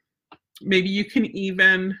maybe you can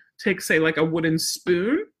even take, say, like a wooden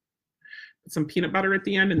spoon, put some peanut butter at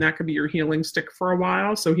the end, and that could be your healing stick for a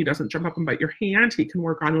while so he doesn't jump up and bite your hand. He can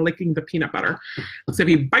work on licking the peanut butter. So if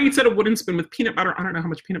he bites at a wooden spoon with peanut butter, I don't know how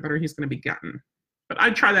much peanut butter he's going to be getting. But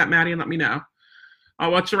I'd try that, Maddie, and let me know.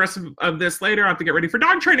 I'll watch the rest of this later. I have to get ready for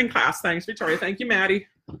dog training class. Thanks, Victoria. Thank you, Maddie.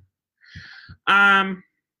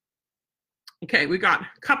 Okay, we got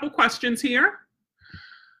a couple questions here.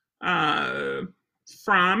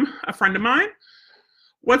 From a friend of mine.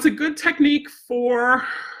 What's a good technique for,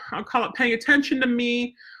 I'll call it paying attention to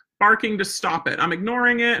me, barking to stop it? I'm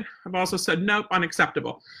ignoring it. I've also said nope,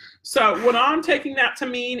 unacceptable. So what I'm taking that to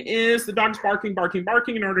mean is the dog's barking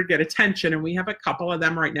in order to get attention. And we have a couple of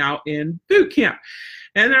them right now in boot camp.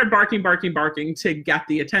 And they're barking to get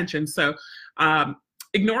the attention. So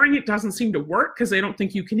ignoring it doesn't seem to work because they don't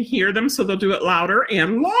think you can hear them. So they'll do it louder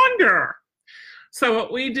and longer. So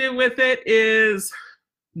what we do with it is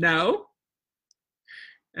no,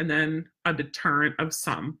 and then a deterrent of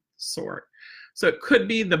some sort. So it could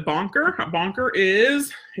be the bonker. A bonker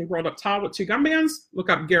is a rolled up towel with two gum bands. Look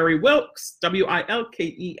up Gary Wilkes,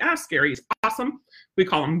 Wilkes. Gary is awesome. We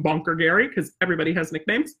call him Bonker Gary because everybody has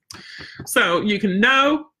nicknames. So you can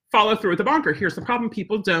follow through with the bonker. Here's the problem.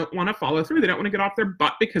 People don't want to follow through. They don't want to get off their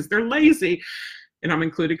butt because they're lazy. And I'm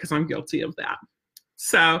included because I'm guilty of that.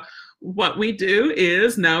 So what we do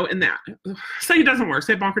is no and that. Say it doesn't work.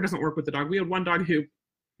 Say bonker doesn't work with the dog. We had one dog who,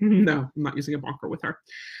 no, I'm not using a bonker with her.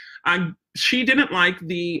 She didn't like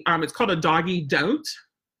the, it's called a doggy don't.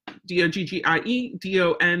 D-O-G-G-I-E,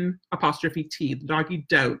 D-O-N apostrophe T, the doggy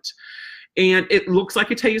don't. And it looks like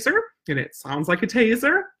a taser and it sounds like a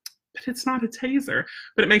taser, but it's not a taser.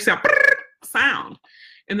 But it makes that sound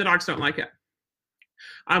and the dogs don't like it.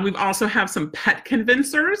 We've also have some pet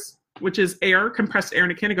convincers, which is compressed air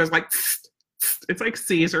in a can. It goes like, it's like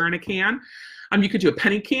Caesar in a can. You could do a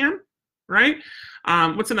penny can, right?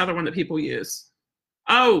 What's another one that people use?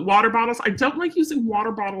 Oh, water bottles. I don't like using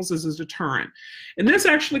water bottles as a deterrent. And this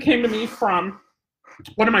actually came to me from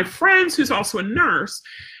one of my friends who's also a nurse.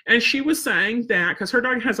 And she was saying that, because her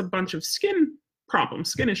dog has a bunch of skin problems,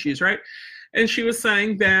 skin issues, right? And she was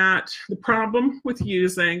saying that the problem with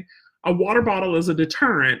using a water bottle as a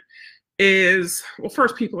deterrent is, well,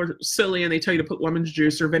 first, people are silly and they tell you to put lemon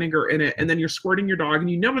juice or vinegar in it, and then you're squirting your dog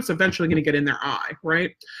and you know it's eventually going to get in their eye,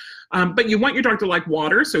 right? But you want your dog to like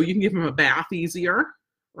water, so you can give him a bath easier,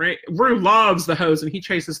 right? Rue loves the hose and he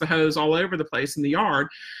chases the hose all over the place in the yard.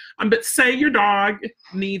 But say your dog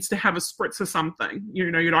needs to have a spritz of something.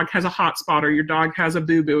 You know, your dog has a hot spot or your dog has a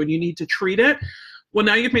boo-boo and you need to treat it. Well,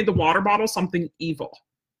 now you've made the water bottle something evil,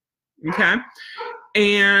 okay?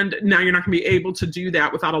 And now you're not going to be able to do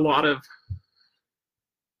that without a lot of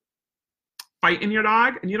fight in your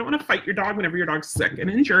dog. And you don't want to fight your dog whenever your dog's sick and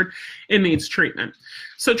injured and needs treatment.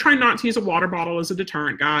 So try not to use a water bottle as a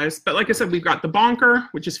deterrent, guys. But like I said, we've got the bonker,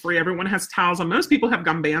 which is free. Everyone has towels on. Most people have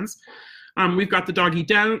gum bands. We've got the doggy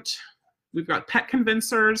don't. We've got pet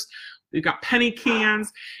convincers. You've got penny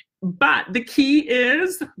cans. But the key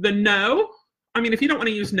is the no. I mean, if you don't want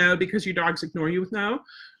to use no because your dogs ignore you with no,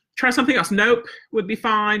 try something else. Nope would be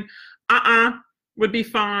fine. Would be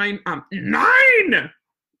fine. 9,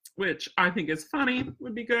 which I think is funny,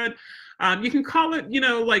 would be good. You can call it,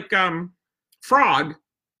 like frog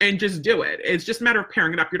and just do it. It's just a matter of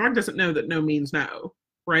pairing it up. Your dog doesn't know that no means no,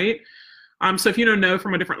 right? So if you know no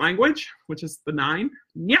from a different language, which is the 9,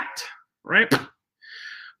 yet, right?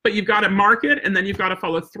 But you've got to mark it, and then you've got to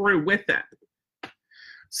follow through with it.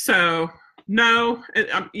 So no,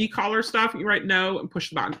 e-collar stuff, you write no and push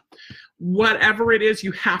the button. Whatever it is,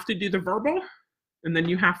 you have to do the verbal, and then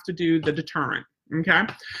you have to do the deterrent, okay?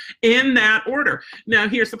 In that order. Now,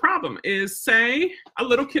 here's the problem, is say a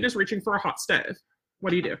little kid is reaching for a hot stove. What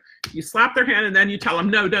do? You slap their hand, and then you tell them,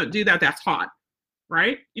 no, don't do that, that's hot,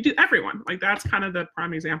 right? You do everyone. Like, that's kind of the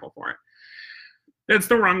prime example for it. That's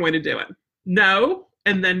the wrong way to do it. No,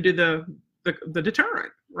 and then do the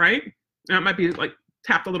deterrent, right? Now, it might be like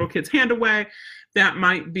tap the little kid's hand away. That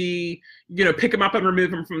might be, pick him up and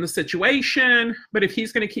remove him from the situation. But if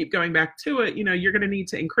he's going to keep going back to it, you're going to need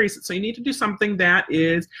to increase it. So you need to do something that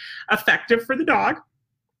is effective for the dog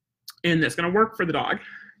and that's going to work for the dog.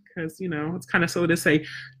 Because, it's kind of silly to say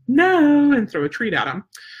no and throw a treat at him.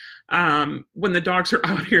 When the dogs are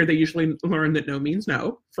out here, they usually learn that no means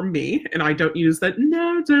no from me. And I don't use that,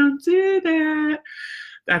 no, don't do that.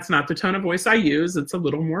 That's not the tone of voice I use. It's a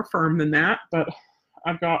little more firm than that. But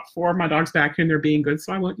I've got 4 of my dogs back here and they're being good,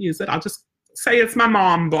 so I won't use it. I'll just say it's my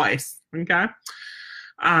mom voice, okay?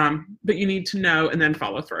 But you need to know and then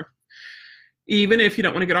follow through. Even if you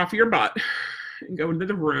don't want to get off of your butt and go into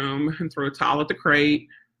the room and throw a towel at the crate,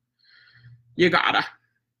 you gotta.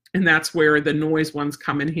 And that's where the noise ones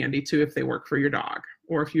come in handy too if they work for your dog.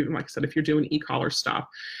 Or if you, like I said, if you're doing e-collar stuff,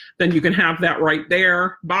 then you can have that right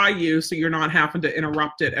there by you so you're not having to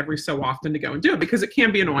interrupt it every so often to go and do it, because it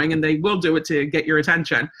can be annoying and they will do it to get your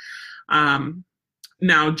attention. Now,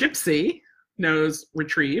 Gypsy knows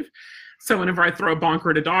retrieve. So whenever I throw a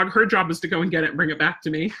bonker at a dog, her job is to go and get it and bring it back to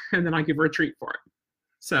me, and then I give her a treat for it.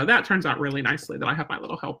 So that turns out really nicely that I have my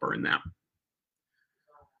little helper in that.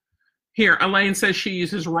 Here, Elaine says she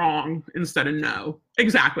uses wrong instead of no.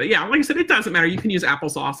 Exactly. Yeah, like I said, it doesn't matter. You can use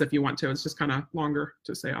applesauce if you want to. It's just kind of longer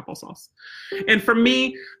to say applesauce. And for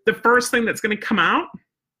me, the first thing that's going to come out,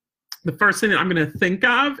 the first thing that I'm going to think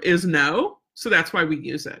of is no. So that's why we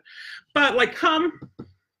use it. But like come,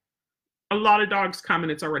 a lot of dogs come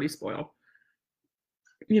and it's already spoiled.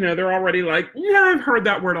 They're already like, yeah, I've heard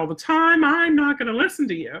that word all the time. I'm not going to listen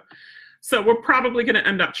to you. So we're probably going to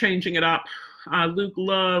end up changing it up. Luke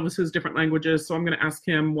loves his different languages, so I'm going to ask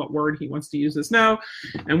him what word he wants to use as no,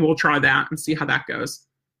 and we'll try that and see how that goes.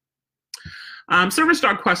 Service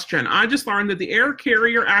dog question. I just learned that the Air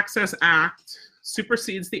Carrier Access Act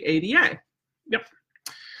supersedes the ADA. Yep.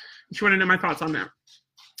 You want to know my thoughts on that?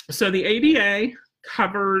 So the ADA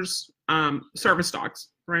covers service dogs,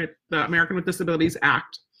 right? The American with Disabilities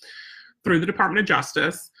Act through the Department of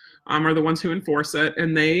Justice are the ones who enforce it,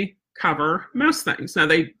 and they cover most things. Now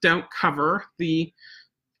they don't cover the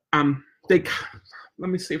let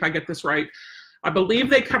me see if I get this right. I believe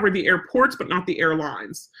they cover the airports but not the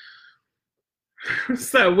airlines.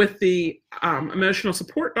 So with the emotional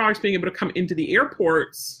support dogs being able to come into the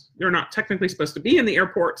airports, they're not technically supposed to be in the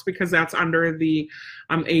airports because that's under the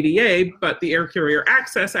ADA, but the Air Carrier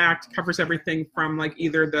Access Act covers everything from like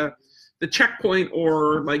either the checkpoint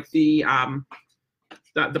or like the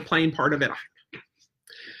plane part of it.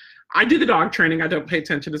 I do the dog training. I don't pay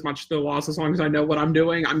attention as much to the laws. As long as I know what I'm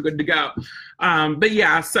doing, I'm good to go. But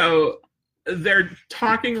yeah, so they're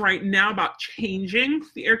talking right now about changing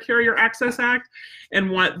the Air Carrier Access Act and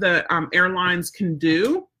what the airlines can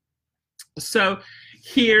do. So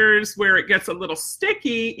here's where it gets a little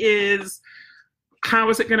sticky is how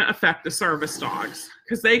is it going to affect the service dogs?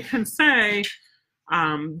 Because they can say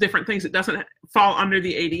different things. It doesn't fall under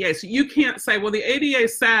the ADA. So you can't say, well, the ADA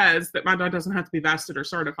says that my dog doesn't have to be vested or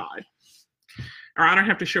certified, or I don't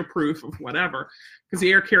have to show proof of whatever, because the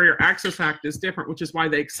Air Carrier Access Act is different, which is why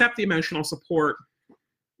they accept the emotional support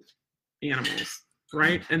animals,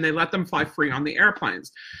 right? And they let them fly free on the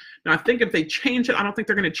airplanes. Now, I think if they change it, I don't think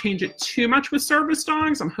they're going to change it too much with service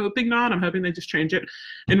dogs. I'm hoping not. I'm hoping they just change it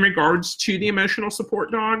in regards to the emotional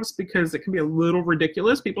support dogs, because it can be a little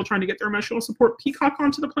ridiculous, people trying to get their emotional support peacock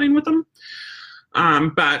onto the plane with them.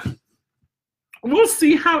 But we'll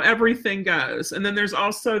see how everything goes. And then there's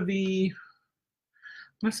also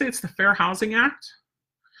let's say it's the Fair Housing Act,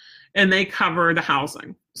 and they cover the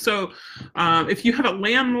housing. So if you have a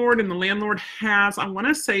landlord and the landlord has, I want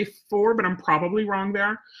to say 4, but I'm probably wrong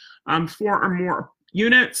there, 4 or more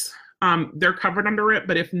units, they're covered under it.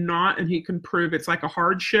 But if not, and he can prove it's like a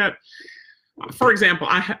hardship, for example,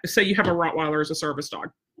 say you have a Rottweiler as a service dog,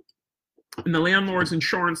 and the landlord's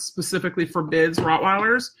insurance specifically forbids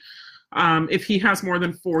Rottweilers. If he has more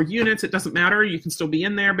than 4 units, it doesn't matter. You can still be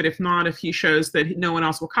in there. But if not, if he shows that no one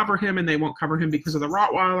else will cover him and they won't cover him because of the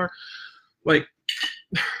Rottweiler, like,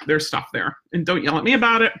 there's stuff there. And don't yell at me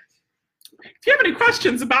about it. If you have any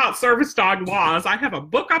questions about service dog laws, I have a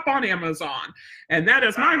book up on Amazon. And that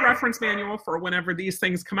is my reference manual for whenever these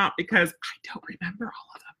things come out, because I don't remember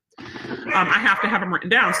all of them. I have to have them written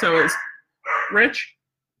down. So is Rich,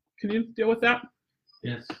 can you deal with that?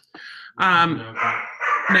 Yes.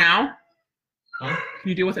 Now? Huh? Can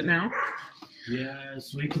you deal with it now?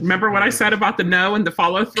 Yes. We can. Remember what I said about the no and the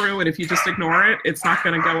follow through, and if you just ignore it, it's not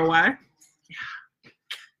going to go away? Yeah.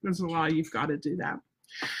 There's a law, you've got to do that.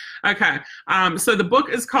 Okay. So the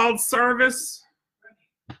book is called Service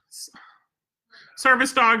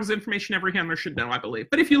Dogs, Information Every Handler Should Know, I believe.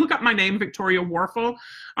 But if you look up my name, Victoria Warfel,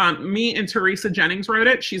 me and Teresa Jennings wrote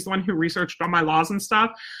it. She's the one who researched all my laws and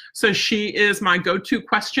stuff. So she is my go-to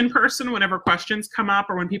question person whenever questions come up,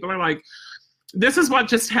 or when people are like, this is what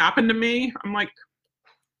just happened to me. I'm like,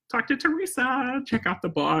 talk to Teresa, check out the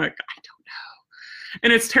book. I don't know.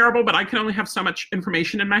 And it's terrible, but I can only have so much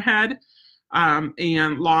information in my head.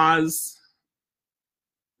 And laws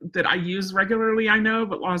that I use regularly, I know,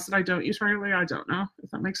 but laws that I don't use regularly, I don't know,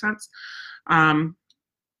 if that makes sense.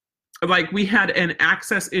 Like we had an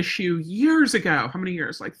access issue years ago. How many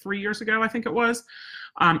years? Like 3 years ago, I think it was,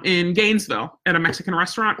 in Gainesville at a Mexican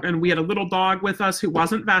restaurant. And we had a little dog with us who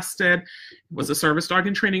wasn't vested. It was a service dog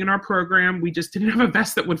in training in our program. We just didn't have a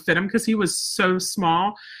vest that would fit him because he was so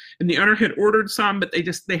small. And the owner had ordered some, but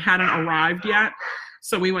they hadn't arrived yet.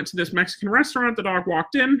 So we went to this Mexican restaurant. The dog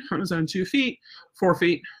walked in on his own 2 feet, 4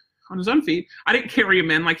 feet on his own feet. I didn't carry him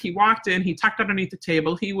in. Like, he walked in, he tucked underneath the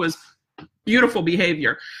table. He was beautiful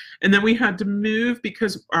behavior. And then we had to move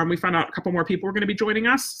because we found out a couple more people were going to be joining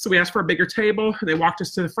us. So we asked for a bigger table. And they walked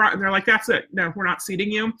us to the front, and they're like, that's it. No, we're not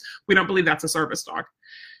seating you. We don't believe that's a service dog.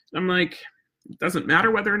 I'm like, it doesn't matter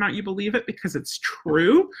whether or not you believe it because it's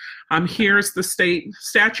true. Here's the state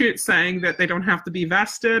statute saying that they don't have to be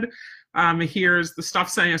vested. Here's the stuff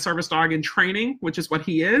saying a service dog in training, which is what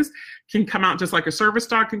he is, can come out just like a service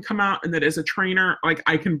dog can come out, and that as a trainer, like,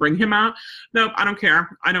 I can bring him out. Nope, I don't care.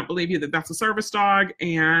 I don't believe you that that's a service dog.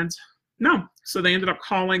 And no. So they ended up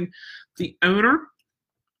calling the owner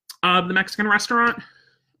of the Mexican restaurant.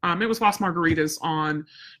 It was Las Margaritas on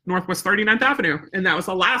Northwest 39th Avenue. And that was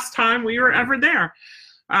the last time we were ever there.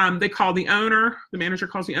 They called the owner. The manager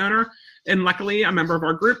calls the owner. And luckily, a member of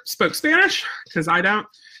our group spoke Spanish because I don't.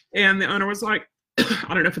 And the owner was like, I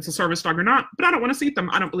don't know if it's a service dog or not, but I don't want to seat them.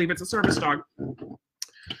 I don't believe it's a service dog.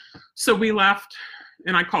 So we left,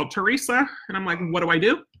 and I called Teresa, and I'm like, what do I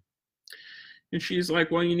do? And she's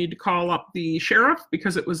like, well, you need to call up the sheriff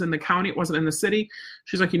because it was in the county. It wasn't in the city.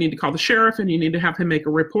 She's like, you need to call the sheriff, and you need to have him make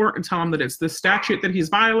a report and tell him that it's this statute that he's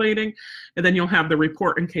violating. And then you'll have the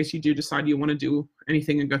report in case you do decide you want to do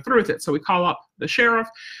anything and go through with it. So we call up the sheriff,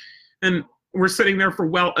 and we're sitting there for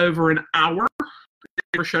well over an hour.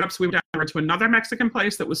 Never showed up, so we went down to another Mexican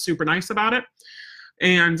place that was super nice about it.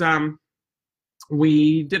 And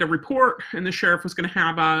we did a report, and the sheriff was going to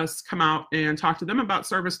have us come out and talk to them about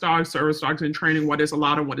service dogs in training, what is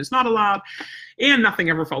allowed and what is not allowed. And nothing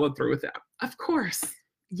ever followed through with that. Of course.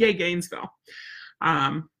 Yay, Gainesville.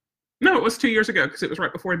 No, it was 2 years ago because it was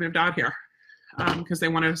right before we moved out here. Because they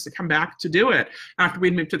wanted us to come back to do it after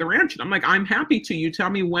we'd moved to the ranch. And I'm like, I'm happy to. You tell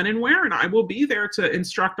me when and where, and I will be there to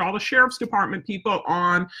instruct all the sheriff's department people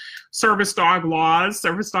on service dog laws,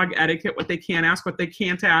 service dog etiquette, what they can ask, what they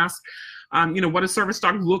can't ask, what a service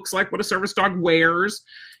dog looks like, what a service dog wears.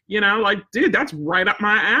 Like, dude, that's right up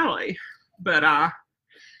my alley. But,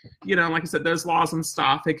 like I said, those laws and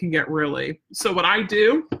stuff, it can get really. So what I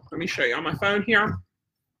do, let me show you on my phone here.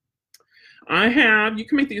 You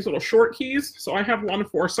can make these little short keys. So I have one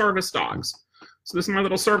for service dogs. So this is my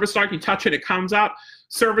little service dog. You touch it, it comes out.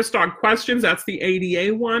 Service dog questions, that's the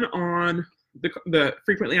ADA one on the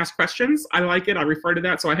frequently asked questions. I like it. I refer to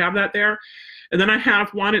that. So I have that there. And then I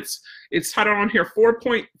have one, it's titled on here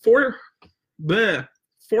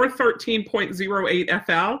 413.08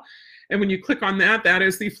 FL. And when you click on that, that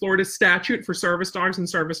is the Florida statute for service dogs and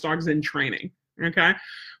service dogs in training. Okay.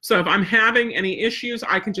 So if I'm having any issues,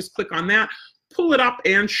 I can just click on that, pull it up,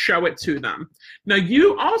 and show it to them. Now,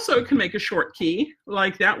 you also can make a short key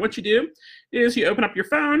like that. What you do is you open up your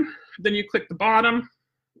phone, then you click the bottom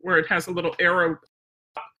where it has a little arrow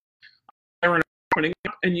pointing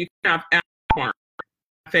up, and you can have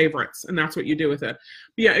favorites, and that's what you do with it.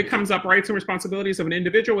 But yeah, it comes up: rights and responsibilities of an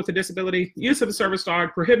individual with a disability, use of a service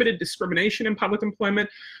dog, prohibited discrimination in public employment,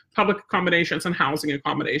 public accommodations, and housing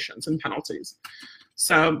accommodations, and penalties.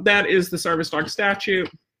 So that is the service dog statute.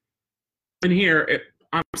 And here,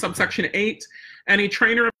 subsection 8, any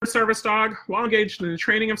trainer of a service dog while engaged in the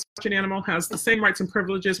training of such an animal has the same rights and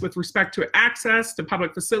privileges with respect to access to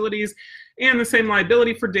public facilities and the same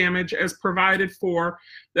liability for damage as provided for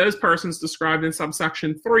those persons described in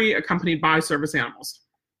subsection 3 accompanied by service animals.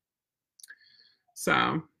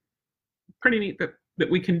 So pretty neat that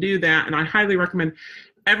we can do that, and I highly recommend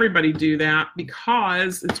everybody do that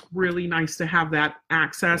because it's really nice to have that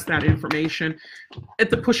access, that information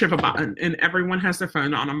at the push of a button, and everyone has their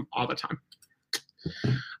phone on them all the time.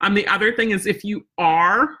 The other thing is, if you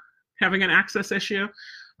are having an access issue,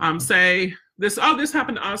 say this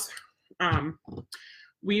happened to us.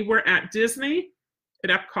 We were at Disney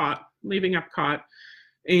at Epcot, leaving Epcot,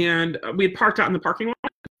 and we had parked out in the parking lot.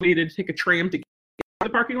 We needed to take a tram to get to the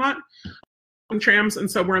parking lot, trams, and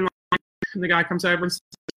so we're in line, and the guy comes over and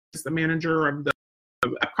says, the manager of the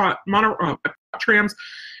Epcot trams,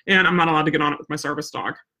 and I'm not allowed to get on it with my service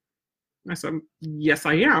dog. I said, yes,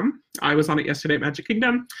 I am. I was on it yesterday at Magic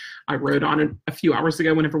Kingdom. I rode on it a few hours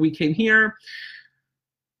ago whenever we came here.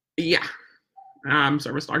 Yeah,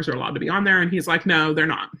 service dogs are allowed to be on there. And he's like, no, they're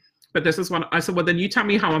not. But this is what I said, well, then you tell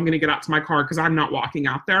me how I'm going to get out to my car because I'm not walking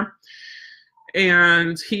out there.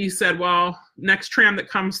 And he said, well, next tram that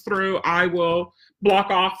comes through, I will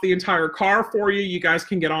block off the entire car for you. You guys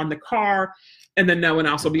can get on the car, and then no one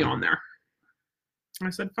else will be on there. I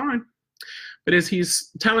said, fine. But as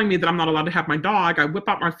he's telling me that I'm not allowed to have my dog, I whip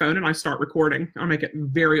out my phone and I start recording. I'll make it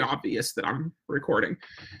very obvious that I'm recording.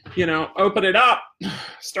 Open it up,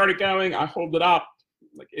 start it going, I hold it up.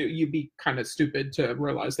 You'd be kind of stupid to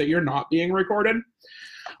realize that you're not being recorded.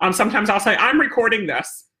 Sometimes I'll say, I'm recording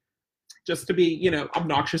this, just to be,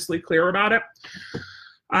 obnoxiously clear about it.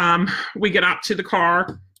 We get out to the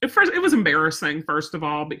car. At first, it was embarrassing, first of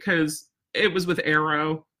all, because it was with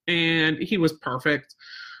Arrow, and he was perfect.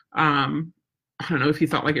 I don't know if he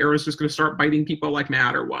thought like Arrow's just going to start biting people like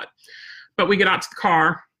mad or what. But we get out to the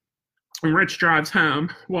car, and Rich drives home.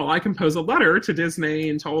 Well, I composed a letter to Disney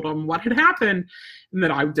and told them what had happened and that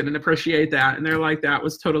I didn't appreciate that. And they're like, that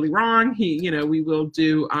was totally wrong. We will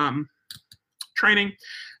do training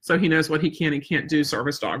so he knows what he can and can't do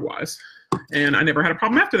service dog wise. And I never had a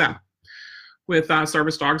problem after that with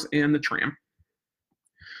service dogs in the tram.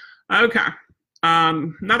 Okay.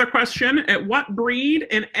 Another question. At what breed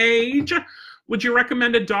and age would you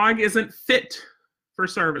recommend a dog isn't fit for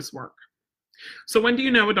service work? So when do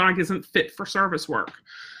you know a dog isn't fit for service work?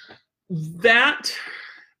 That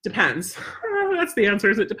depends. That's the answer,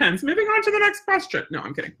 is it depends. Moving on to the next question. No,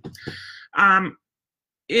 I'm kidding.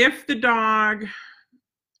 If the dog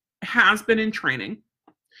has been in training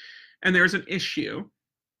and there's an issue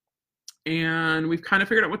and we've kind of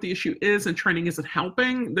figured out what the issue is and training isn't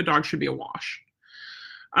helping, the dog should be a wash.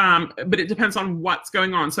 But it depends on what's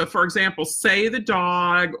going on. So for example, say the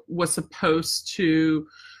dog was supposed to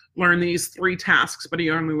learn these 3 tasks, but he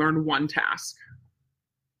only learned 1 task.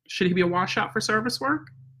 Should he be a washout for service work?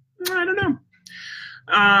 I don't know.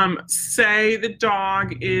 Say the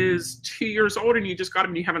dog is 2 years old and you just got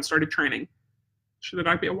him and you haven't started training. Should the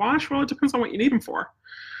dog be a wash? Well, it depends on what you need him for.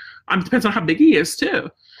 It depends on how big he is too.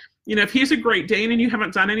 If he's a Great Dane and you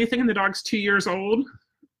haven't done anything and the dog's 2 years old,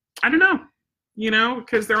 I don't know.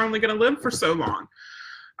 Because they're only going to live for so long.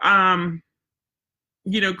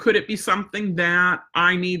 Could it be something that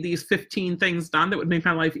I need these 15 things done that would make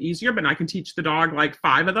my life easier, but I can teach the dog like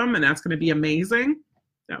 5 of them and that's going to be amazing?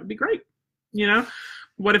 That would be great.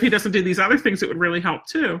 What if he doesn't do these other things that would really help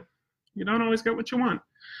too? You don't always get what you want.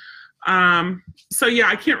 So yeah,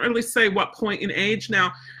 I can't really say what point in age.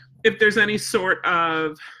 Now, if there's any sort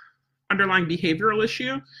of underlying behavioral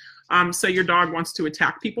issue, say your dog wants to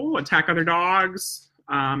attack people, attack other dogs,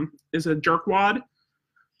 is a jerkwad,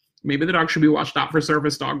 maybe the dog should be washed out for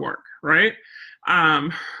service dog work, right?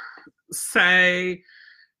 Say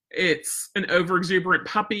it's an overexuberant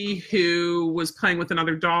puppy who was playing with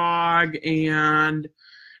another dog and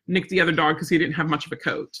nicked the other dog because he didn't have much of a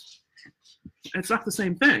coat. It's not the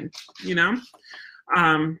same thing,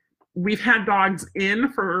 We've had dogs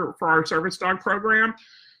in for our service dog program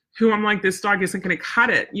who I'm like, this dog isn't going to cut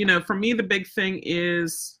it. For me, the big thing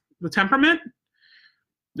is the temperament.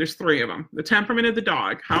 There's 3 of them. The temperament of the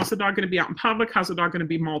dog. How's the dog going to be out in public? How's the dog going to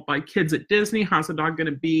be mauled by kids at Disney? How's the dog going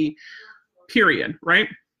to be, period, right?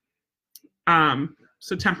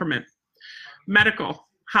 So temperament. Medical.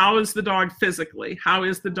 How is the dog physically? How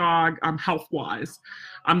is the dog health-wise?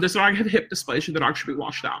 Does the dog have hip dysplasia? The dog should be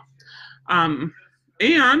washed out.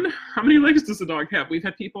 And how many legs does the dog have? We've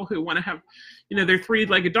had people who want to have, their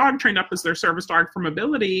 3-legged dog trained up as their service dog for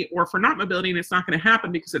mobility or for not mobility, and it's not going to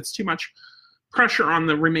happen because it's too much pressure on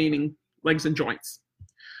the remaining legs and joints.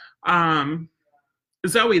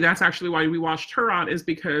 Zoe, that's actually why we washed her out, is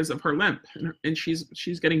because of her limp, and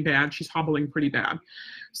she's getting bad. She's hobbling pretty bad.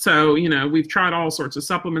 So, we've tried all sorts of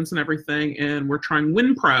supplements and everything, and we're trying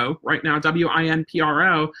WinPro right now,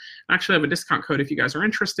 WINPRO. I actually have a discount code if you guys are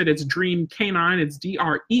interested. It's Dream K9. It's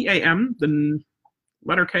DREAM, the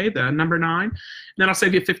letter K, the number 9. And that'll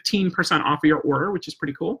save you 15% off of your order, which is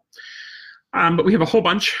pretty cool. But we have a whole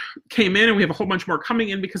bunch came in, and we have a whole bunch more coming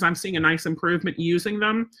in because I'm seeing a nice improvement using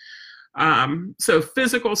them. So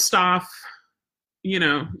physical stuff,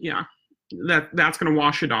 that's going to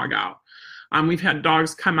wash a dog out. We've had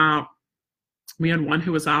dogs come out. We had one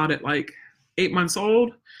who was out at like 8 months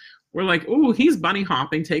old. We're like, oh, he's bunny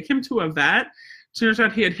hopping. Take him to a vet. Turns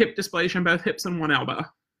out he had hip dysplasia in both hips and one elbow.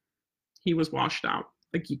 He was washed out.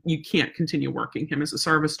 Like you can't continue working him as a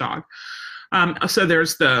service dog. So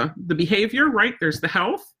there's the behavior, right? There's the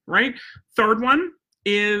health, right? Third one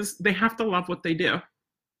is they have to love what they do.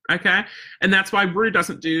 Okay. And that's why Brew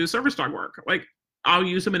doesn't do service dog work. Like I'll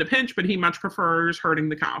use him in a pinch, but he much prefers herding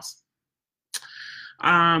the cows.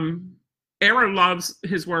 Era loves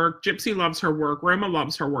his work. Gypsy loves her work. Roma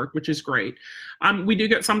loves her work, which is great. We do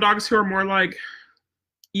get some dogs who are more like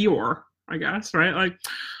Eeyore, I guess, right? Like,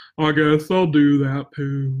 I guess I'll do that,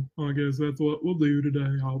 Pooh. I guess that's what we'll do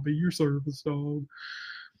today. I'll be your service dog.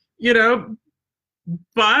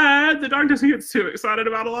 But the dog doesn't get too excited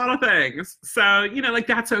about a lot of things. So,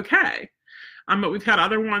 that's okay. But we've had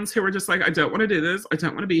other ones who are just like, I don't want to do this. I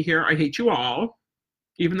don't want to be here. I hate you all.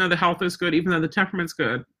 Even though the health is good, even though the temperament's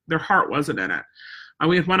good, their heart wasn't in it.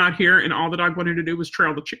 We had one out here, and all the dog wanted to do was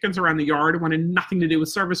trail the chickens around the yard. It wanted nothing to do with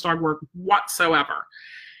service dog work whatsoever.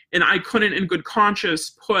 And I couldn't, in good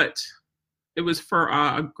conscience, it was for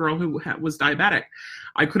a girl who was diabetic.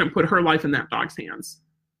 I couldn't put her life in that dog's hands.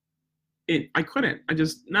 I couldn't.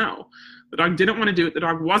 No. The dog didn't want to do it. The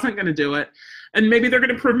dog wasn't going to do it. And maybe they're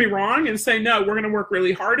going to prove me wrong and say, no, we're going to work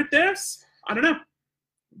really hard at this. I don't know.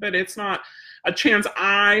 But it's not a chance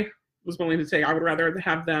I was willing to take. I would rather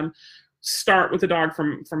have them start with the dog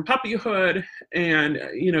from puppyhood, and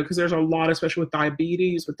because there's a lot, especially with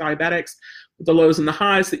diabetes, with diabetics, with the lows and the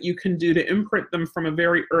highs that you can do to imprint them from a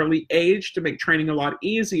very early age to make training a lot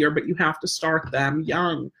easier. But you have to start them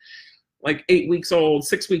young, like 8 weeks old,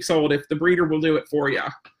 6 weeks old, if the breeder will do it for you.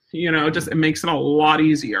 It makes it a lot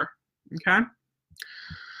easier. Okay.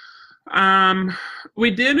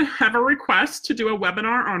 We did have a request to do a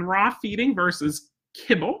webinar on raw feeding versus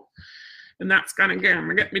kibble. And that's going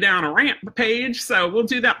to get me down a rant page. So we'll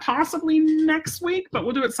do that possibly next week, but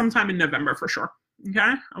we'll do it sometime in November for sure.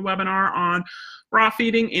 Okay? A webinar on raw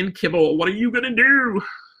feeding and kibble. What are you going to do?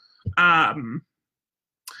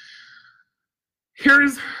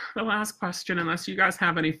 Here's the last question, unless you guys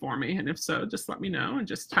have any for me. And if so, just let me know and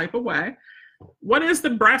just type away. What is the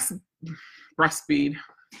breastfeed?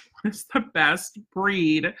 What is the best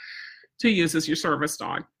breed to use as your service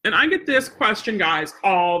dog? And I get this question, guys,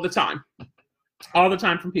 all the time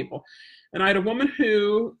from people. And I had a woman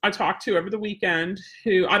who I talked to over the weekend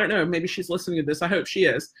who, I don't know, maybe she's listening to this. I hope she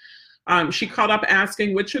is. She called up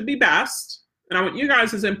asking which would be best. And I want you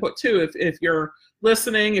guys' input too. If you're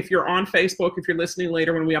listening, if you're on Facebook, if you're listening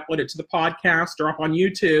later when we upload it to the podcast or up on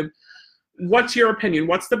YouTube, what's your opinion?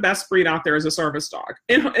 What's the best breed out there as a service dog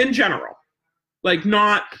in general? Like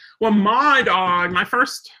not, well, my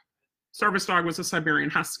first service dog was a Siberian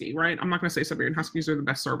Husky, right? I'm not going to say Siberian Huskies are the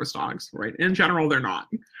best service dogs, right? In general, they're not.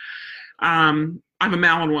 I have a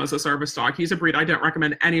Malinois as a service dog. He's a breed I don't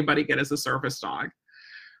recommend anybody get as a service dog.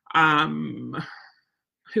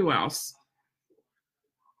 Who else?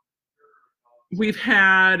 We've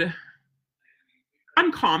had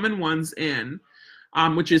uncommon ones in,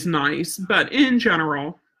 which is nice. But in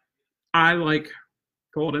general, I like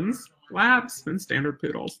Goldens, Labs, and Standard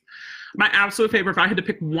Poodles. My absolute favorite, if I had to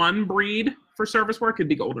pick one breed for service work, it'd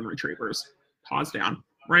be Golden Retrievers. Paws down,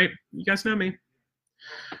 right? You guys know me.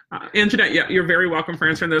 Anjanette, yeah, you're very welcome for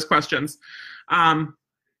answering those questions.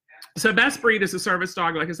 So best breed is a service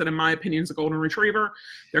dog. Like I said, in my opinion, is a Golden Retriever.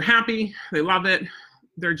 They're happy. They love it.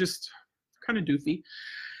 They're just kind of doofy.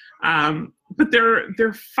 But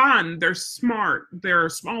they're fun. They're smart. They're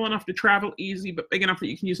small enough to travel easy, but big enough that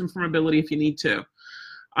you can use them for mobility if you need to.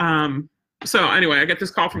 So anyway, I get this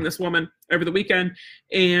call from this woman over the weekend,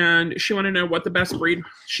 and she wanted to know what the best breed.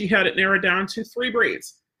 She had it narrowed down to 3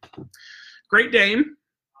 breeds: Great Dane,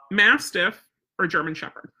 Mastiff, or German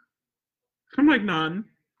Shepherd. I'm like, none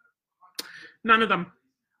of them.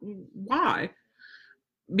 Why?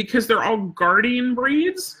 because they're all guardian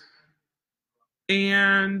breeds,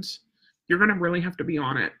 and you're going to really have to be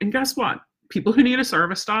on it. And guess what? People who need a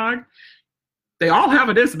service dog, they all have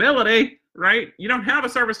a disability, right? You don't have a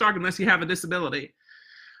service dog unless you have a disability.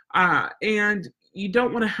 And you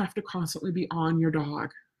don't want to have to constantly be on your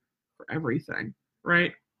dog for everything,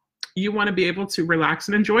 right? You want to be able to relax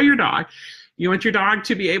and enjoy your dog. You want your dog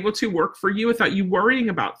to be able to work for you without you worrying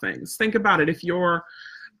about things. Think about it. If you're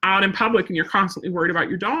out in public and you're constantly worried about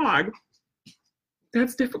your dog,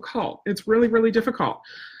 that's difficult. It's really, really difficult.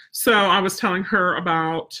 So I was telling her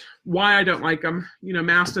about why I don't like them. You know,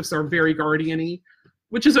 Mastiffs are very guardian-y,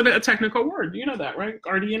 which is a technical word. You know that, right?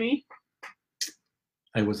 Guardian-y?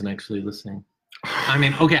 I wasn't actually listening. I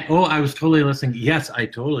mean, okay. Oh, I was totally listening. Yes, I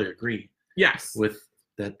totally agree. Yes. With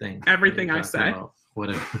that thing. Everything I say.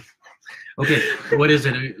 Whatever. Okay, what is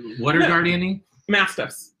it? What are guardian-y?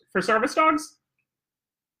 Mastiffs. For service dogs?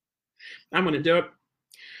 I'm going to do it.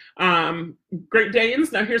 Great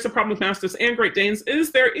Danes. Now, here's the problem with Mastiffs and Great Danes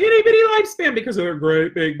is their itty-bitty lifespan because of their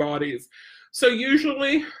great big bodies. So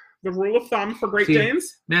usually, the rule of thumb for Great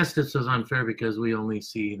Danes. Mastiffs is unfair because we only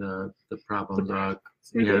see the problem dog.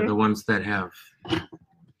 Yeah, the ones that have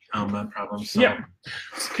problems. So. Yeah.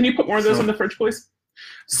 Can you put more of those in the fridge, please?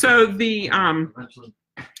 So the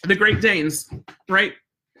Great Danes, right?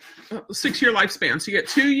 6-year lifespan. So you get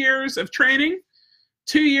 2 years of training,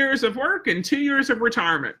 2 years of work, and 2 years of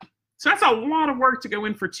retirement. So that's a lot of work to go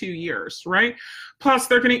in for 2 years, right? Plus,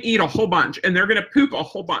 they're going to eat a whole bunch, and they're going to poop a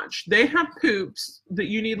whole bunch. They have poops that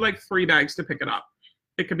you need like 3 bags to pick it up.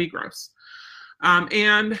 It can be gross.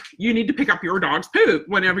 And you need to pick up your dog's poop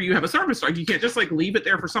whenever you have a service dog. You can't just like leave it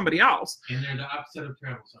there for somebody else. And they're the opposite of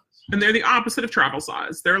travel size. And they're the opposite of travel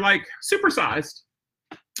size. They're like supersized.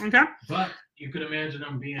 Okay? But you could imagine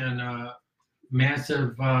them being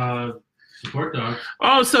massive support dogs.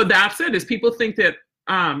 Oh, so that's it. Is people think that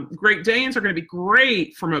Great Danes are going to be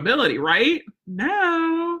great for mobility, right?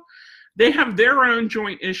 No. They have their own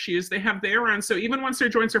joint issues. They have their own. So even once their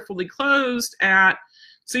joints are fully closed at,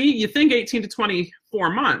 see, you think 18 to 24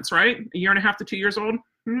 months, right? A year and a half to 2 years old?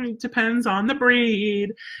 Depends on the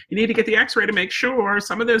breed. You need to get the x-ray to make sure.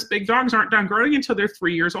 Some of those big dogs aren't done growing until they're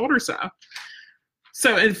 3 years old or so.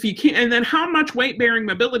 So if you can't, and then how much weight-bearing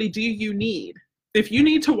mobility do you need? If you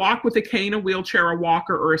need to walk with a cane, a wheelchair, a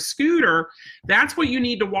walker, or a scooter, that's what you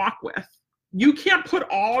need to walk with. You can't put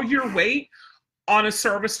all your weight on a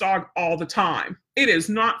service dog all the time. It is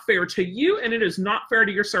not fair to you, and it is not fair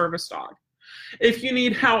to your service dog. If you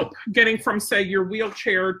need help getting from, say, your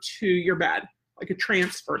wheelchair to your bed, like a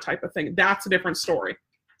transfer type of thing, that's a different story.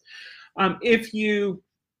 If you,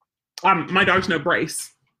 my dog's no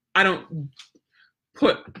brace. I don't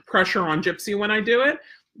put pressure on Gypsy when I do it,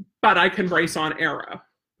 but I can brace on Arrow,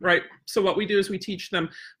 right? So what we do is we teach them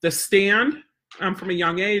the stand from a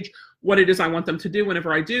young age, what it is I want them to do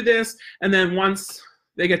whenever I do this, and then once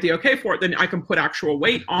they get the okay for it, then I can put actual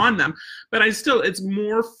weight on them. But it's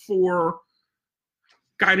more for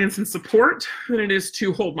guidance and support than it is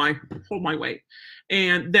to hold my weight.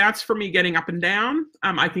 And that's for me getting up and down.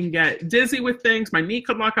 I can get dizzy with things. My knee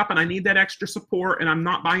could lock up and I need that extra support, and I'm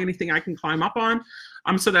not buying anything I can climb up on.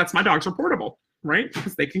 So that's my dogs are portable, right?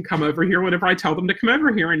 Because they can come over here whenever I tell them to come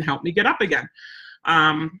over here and help me get up again.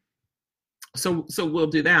 So we'll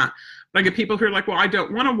do that. But I get people who are like, well, I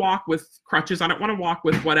don't want to walk with crutches. I don't want to walk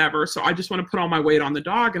with whatever. So I just want to put all my weight on the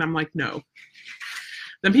dog. And I'm like, no.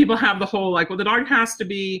 Then people have the whole like, well, the dog has to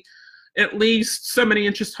be at least so many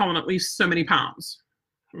inches tall and at least so many pounds.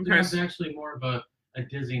 Okay. It's actually more of a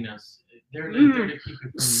dizziness. They're there to keep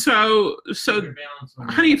it from so your balance.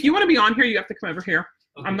 Honey, if you want to be on here, you have to come over here.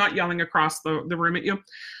 Okay. I'm not yelling across the room at you.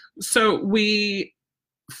 So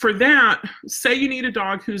for that, say you need a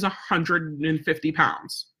dog who's 150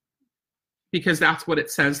 pounds, because that's what it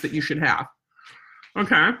says that you should have.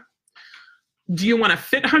 Okay. Do you want to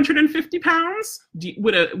fit 150 pounds?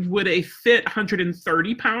 Would a fit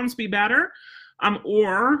 130 pounds be better?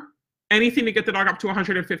 Or anything to get the dog up to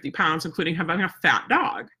 150 pounds, including having a fat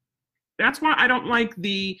dog. That's why I don't like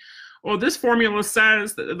this formula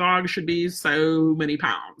says that the dog should be so many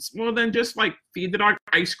pounds. Well, then just like feed the dog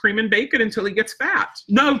ice cream and bacon until he gets fat.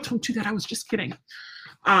 No, don't do that. I was just kidding.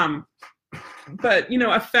 But,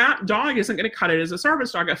 a fat dog isn't going to cut it as a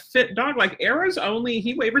service dog. A fit dog, like Arrow's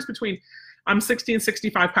he wavers between 60 and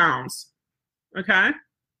 65 pounds. Okay?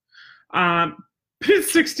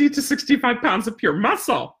 60 to 65 pounds of pure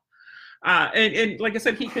muscle. And like I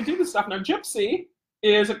said, he can do this stuff. Now, Gypsy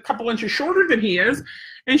is a couple inches shorter than he is,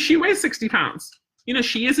 and she weighs 60 pounds.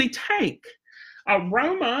 She is a tank.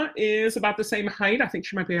 Roma is about the same height. I think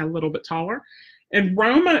she might be a little bit taller. And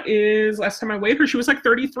Roma last time I weighed her, she was like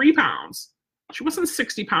 33 pounds. She wasn't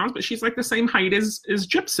 60 pounds, but she's like the same height as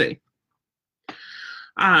Gypsy.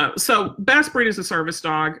 So best breed as a service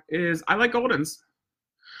dog is, I like Goldens.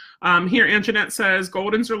 Here, Anjanette says,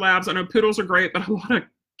 Goldens or Labs. I know Poodles are great, but I want to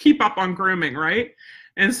keep up on grooming, right?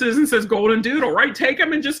 And Susan says, Golden Doodle, right? Take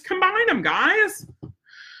them and just combine them, guys.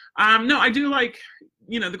 No, I do like,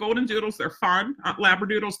 the Golden Doodles, they're fun.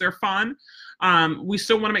 Labradoodles, they're fun. We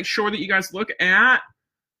still want to make sure that you guys look at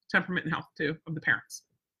temperament and health, too, of the parents.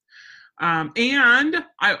 And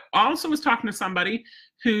I also was talking to somebody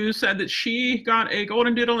who said that she got a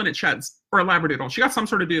Golden Doodle and it sheds, or a Labradoodle. She got some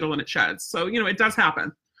sort of doodle and it sheds. So, it does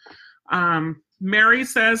happen. Mary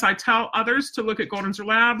says, I tell others to look at Goldens or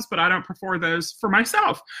Labs, but I don't prefer those for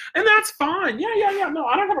myself. And that's fine. Yeah. No,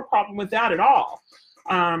 I don't have a problem with that at all.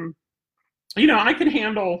 I can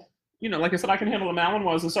handle, like I said, I can handle a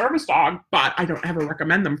Malinois as a service dog, but I don't ever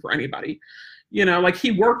recommend them for anybody. Like he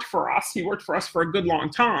worked for us. He worked for us for a good long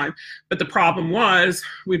time. But the problem was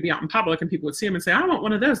we'd be out in public and people would see him and say, I want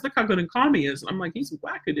one of those. Look how good and calm he is. And I'm like, he's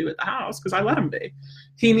wackadoo at the house because I let him be.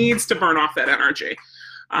 He needs to burn off that energy.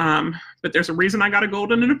 But there's a reason I got a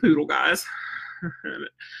Golden and a Poodle, guys.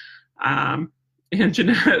 And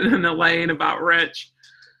Jeanette and Elaine about Rich.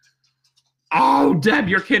 Oh, Deb,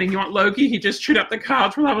 you're kidding. You want Loki? He just chewed up the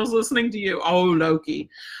couch while I was listening to you. Oh, Loki.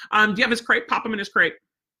 Do you have his crate? Pop him in his crate.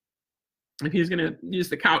 If he's going to use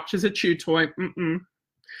the couch as a chew toy.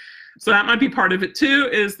 So that might be part of it, too,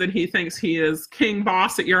 is that he thinks he is king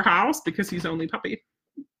boss at your house because he's only puppy.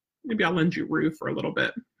 Maybe I'll lend you Rue for a little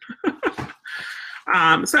bit.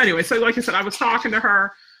 So anyway, so like I said, I was talking to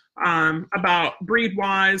her about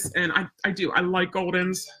breed-wise, and I like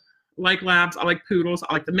Goldens, I like Labs, I like Poodles,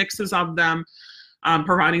 I like the mixes of them,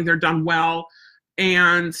 providing they're done well.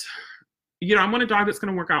 And, I want a dog that's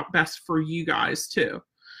going to work out best for you guys, too.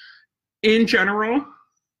 In general,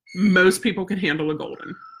 most people can handle a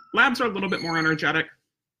Golden. Labs are a little bit more energetic.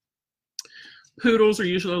 Poodles are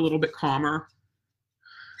usually a little bit calmer.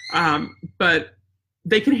 But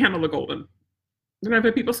they can handle a Golden. And I've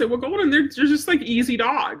had people say, well, Golden, they're just like easy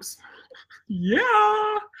dogs.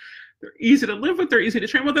 Yeah, they're easy to live with. They're easy to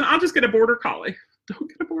train. Well, then I'll just get a Border Collie. Don't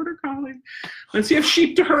get a Border Collie. Let's see if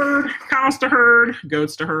sheep to herd, cows to herd,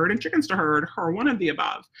 goats to herd, and chickens to herd, or one of the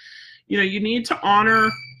above. You need to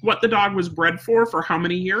honor what the dog was bred for how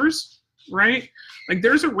many years, right? Like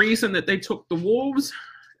there's a reason that they took the wolves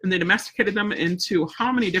and they domesticated them into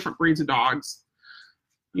how many different breeds of dogs.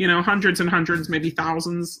 Hundreds and hundreds, maybe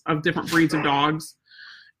thousands of different breeds of dogs.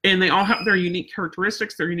 And they all have their unique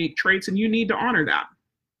characteristics, their unique traits, and you need to honor that.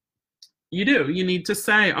 You do. You need to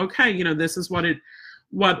say, okay, this is what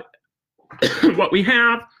we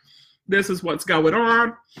have. This is what's going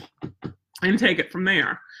on, and take it from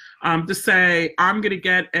there. To say, I'm going to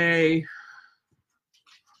get a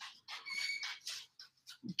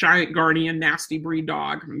giant guardian nasty breed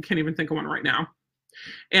dog. I can't even think of one right now.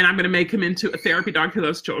 And I'm going to make him into a therapy dog for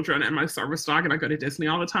those children and my service dog, and I go to Disney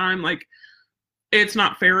all the time. Like, it's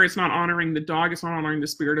not fair. It's not honoring the dog. It's not honoring the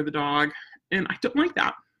spirit of the dog. And I don't like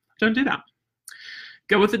that. Don't do that.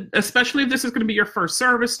 Go with it, especially if this is going to be your first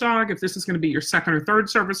service dog, if this is going to be your second or third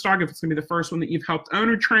service dog, if it's going to be the first one that you've helped own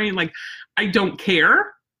or train. Like, I don't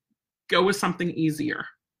care. Go with something easier.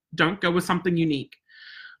 Don't go with something unique.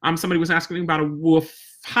 Somebody was asking me about a wolf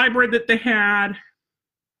hybrid that they had.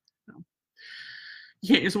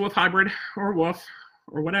 You can't use a wolf hybrid or wolf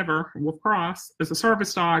or whatever, wolf cross as a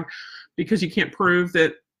service dog because you can't prove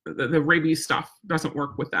that the rabies stuff doesn't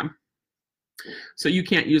work with them. So you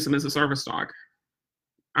can't use them as a service dog.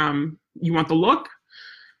 You want the look?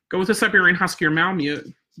 Go with a Siberian Husky or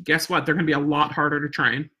Malamute. Guess what? They're going to be a lot harder to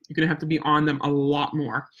train. You're going to have to be on them a lot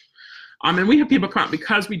more. And we have people come out,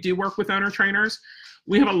 because we do work with owner trainers,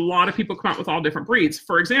 we have a lot of people come out with all different breeds.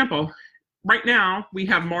 For example, right now we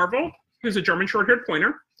have Marvel, who's a German short-haired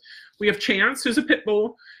pointer. We have Chance, who's a pit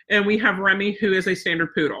bull, and we have Remy, who is a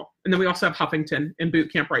standard poodle. And then we also have Huffington in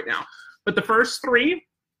boot camp right now. But the first three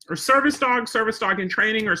are service dog in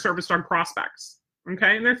training, or service dog prospects.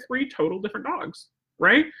 Okay, and they're three total different dogs,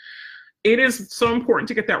 right? It is so important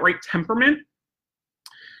to get that right temperament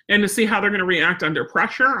and to see how they're going to react under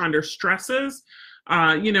pressure, under stresses,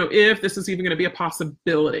 if this is even going to be a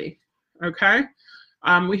possibility, okay?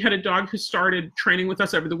 We had a dog who started training with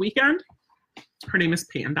us over the weekend. Her name is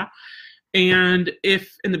Panda. And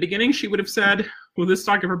if in the beginning she would have said, will this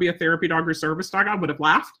dog ever be a therapy dog or service dog, I would have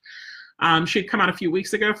laughed. She'd come out a few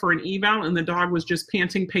weeks ago for an eval, and the dog was just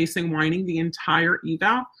panting, pacing, whining the entire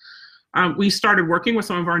eval. We started working with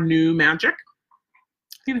some of our new magic.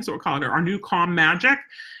 I think that's what we call it, our new calm magic.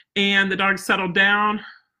 And the dog settled down,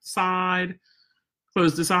 sighed,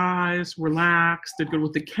 closed his eyes, relaxed, did good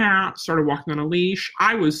with the cat, started walking on a leash.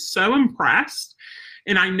 I was so impressed.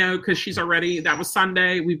 And I know because she's already, that was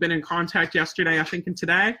Sunday. We've been in contact yesterday, I think, and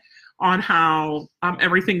today on how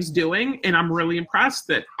everything's doing. And I'm really impressed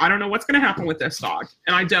that I don't know what's going to happen with this dog.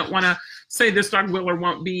 And I don't want to say this dog will or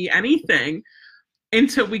won't be anything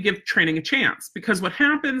until we give training a chance. Because what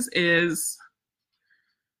happens is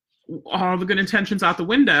all the good intentions out the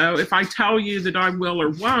window. If I tell you the dog will or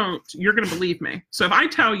won't, you're going to believe me. So if I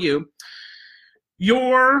tell you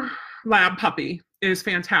your lab puppy is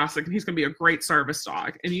fantastic and he's going to be a great service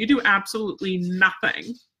dog, and you do absolutely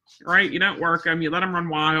nothing, right? You don't work him, you let him run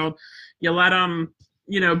wild, you let him,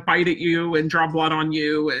 bite at you and draw blood on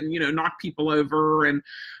you and, knock people over and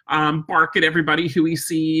bark at everybody who he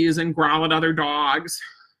sees and growl at other dogs.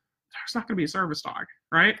 There's not going to be a service dog,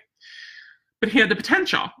 right? But he had the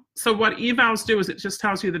potential. So what evals do is it just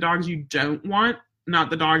tells you the dogs you don't want,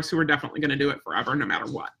 not the dogs who are definitely going to do it forever no matter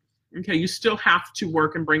what. Okay, you still have to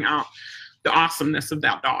work and bring out the awesomeness of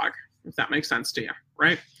that dog, if that makes sense to you,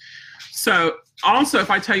 right? So also, if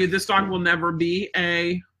I tell you this dog will never be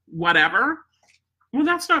a whatever, well,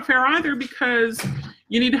 that's not fair either, because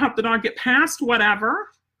you need to help the dog get past whatever,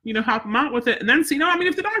 help him out with it. And then see,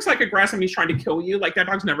 if the dog's like aggressive and he's trying to kill you, like that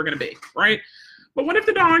dog's never going to be, right? But what if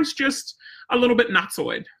the dog's just a little bit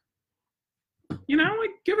nutsoid?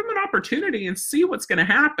 Give him an opportunity and see what's going to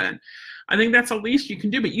happen. I think that's the least you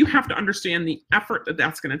can do, but you have to understand the effort that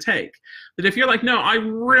that's going to take. That if you're like, no, I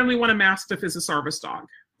really want a Mastiff as a service dog,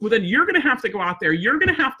 well, then you're going to have to go out there. You're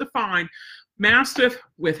going to have to find Mastiff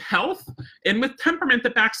with health and with temperament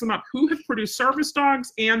that backs them up, who have produced service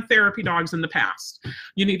dogs and therapy dogs in the past.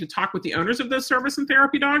 You need to talk with the owners of those service and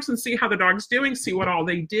therapy dogs and see how the dog's doing, see what all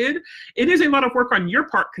they did. It is a lot of work on your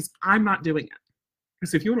part because I'm not doing it.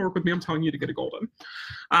 Because if you want to work with me, I'm telling you to get a golden.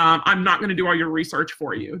 I'm not going to do all your research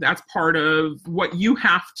for you. That's part of what you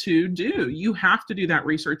have to do. You have to do that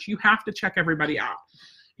research. You have to check everybody out.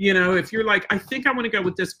 If you're like, I think I want to go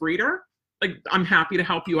with this breeder, like I'm happy to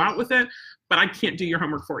help you out with it, but I can't do your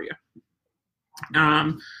homework for you.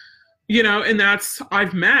 And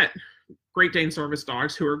I've met Great Dane service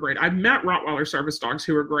dogs who are great. I've met Rottweiler service dogs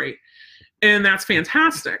who are great. And that's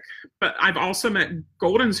fantastic. But I've also met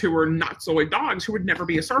Goldens who were nutsoid dogs who would never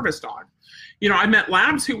be a service dog. I met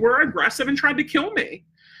Labs who were aggressive and tried to kill me.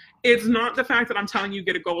 It's not the fact that I'm telling you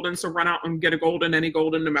get a Golden, so run out and get a Golden, any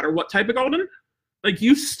Golden, no matter what type of Golden. Like,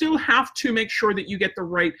 you still have to make sure that you get the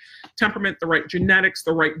right temperament, the right genetics,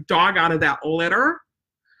 the right dog out of that litter.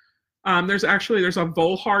 There's a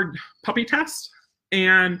Volhard puppy test,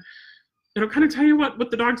 and it'll kind of tell you what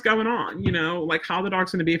the dog's going on, like how the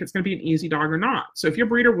dog's going to be, if it's going to be an easy dog or not. So if your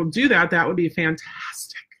breeder will do that, that would be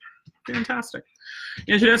fantastic. Fantastic.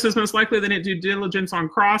 Anjanette says most likely they didn't do diligence on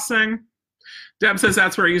crossing. Deb says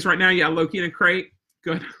that's where he is right now. Yeah, Loki in a crate.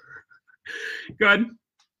 Good. Good.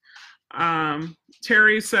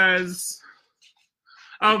 Terry says,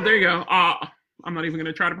 oh, there you go. I'm not even going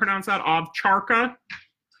to try to pronounce that. Charka.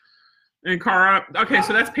 And Cara, okay,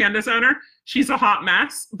 so that's Panda's owner. She's a hot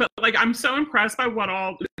mess, but I'm so impressed by what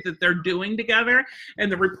all that they're doing together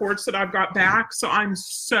and the reports that I've got back. So I'm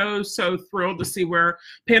so thrilled to see where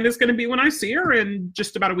Panda's going to be when I see her in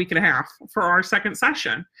just about a week and a half for our second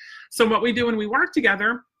session. So what we do when we work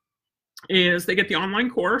together is they get the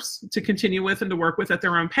online course to continue with and to work with at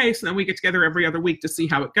their own pace, and then we get together every other week to see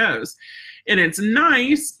how it goes. And it's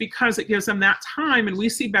nice because it gives them that time and we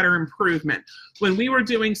see better improvement. When we were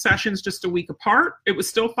doing sessions just a week apart, it was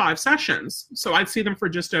still 5 sessions. So I'd see them for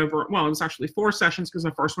just over, well, it was actually 4 sessions because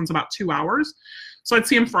the first one's about 2 hours. So I'd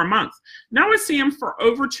see them for a month. Now I see them for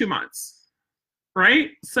over 2 months. Right?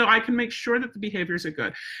 So I can make sure that the behaviors are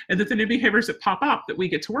good and that the new behaviors that pop up, that we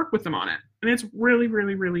get to work with them on it. And it's really,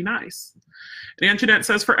 really, really nice. And Anjanette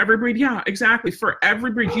says for every breed, yeah, exactly. For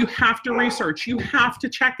every breed, you have to research, you have to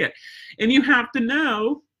check it, and you have to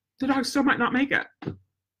know the dog still might not make it.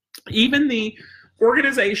 Even the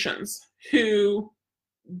organizations who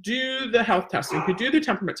do the health testing, who do the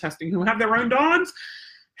temperament testing, who have their own dogs,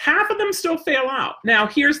 half of them still fail out. Now,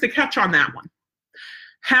 here's the catch on that one.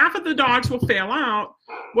 Half of the dogs will fail out.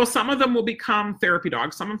 Well, some of them will become therapy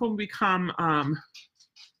dogs. Some of them will become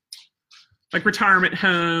like retirement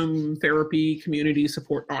home, therapy, community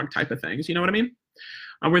support dog type of things. You know what I mean?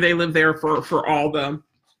 Where they live there for all the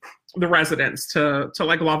residents to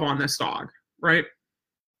love on this dog, right?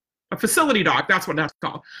 A facility dog, that's what that's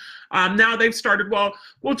called. Now they've started, well,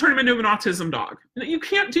 we'll turn him into an autism dog. You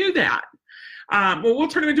can't do that. Well, we'll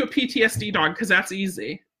turn him into a PTSD dog because that's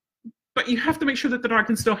easy. But you have to make sure that the dog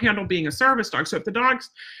can still handle being a service dog. So if the dogs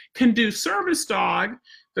can do service dog,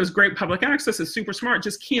 those great public access is super smart,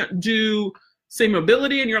 just can't do say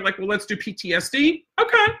mobility, and you're like, well, let's do PTSD.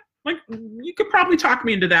 Okay. Like, you could probably talk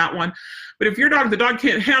me into that one. But if your dog, the dog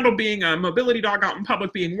can't handle being a mobility dog out in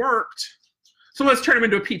public being worked, so let's turn him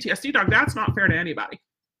into a PTSD dog. That's not fair to anybody.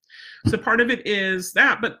 So part of it is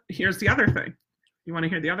that, but here's the other thing. You want to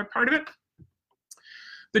hear the other part of it?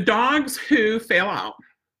 The dogs who fail out,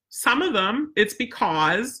 some of them, it's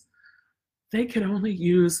because they can only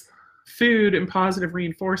use food and positive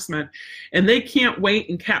reinforcement, and they can't wait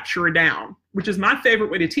and capture a down, which is my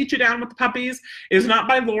favorite way to teach a down with the puppies, is not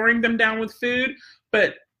by luring them down with food,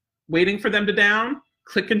 but waiting for them to down,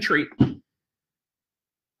 click and treat.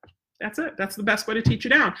 That's it. That's the best way to teach you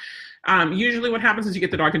down. Usually what happens is you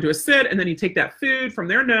get the dog into a sit, and then you take that food from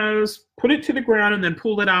their nose, put it to the ground, and then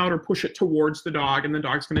pull it out or push it towards the dog, and the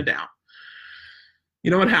dog's going to down. You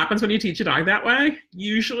know what happens when you teach a dog that way?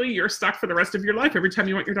 Usually you're stuck for the rest of your life. Every time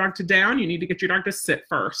you want your dog to down, you need to get your dog to sit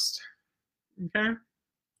first. Okay?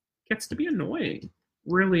 Gets to be annoying.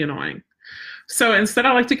 Really annoying. So instead,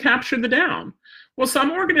 I like to capture the down. Well, some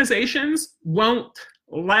organizations won't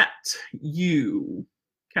let you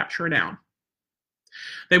capture a down.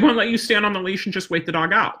 They won't let you stand on the leash and just wait the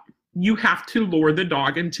dog out. You have to lure the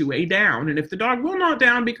dog into a down. And if the dog will not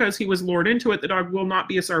down because he was lured into it, the dog will not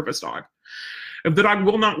be a service dog. If the dog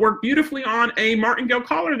will not work beautifully on a martingale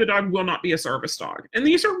collar, the dog will not be a service dog. And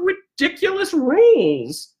these are ridiculous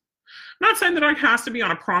rules. I'm not saying the dog has to be on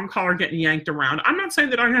a prong collar getting yanked around. I'm not saying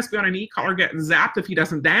the dog has to be on an e-collar getting zapped if he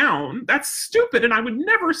doesn't down. That's stupid, and I would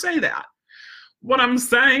never say that. What I'm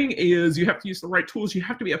saying is you have to use the right tools. You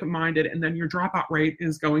have to be open-minded, and then your dropout rate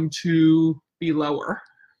is going to be lower.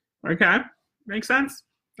 Okay? Make sense?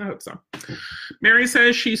 I hope so. Mary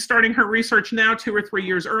says she's starting her research now 2 or 3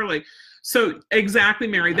 years early. So exactly,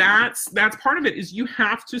 Mary, that's part of it, is you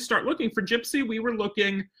have to start looking. For Gypsy, we were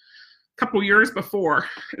looking a couple years before.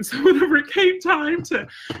 And so whenever it came time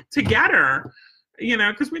to get her, you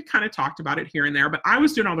know, because we'd kind of talked about it here and there, but I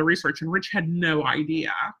was doing all the research and Rich had no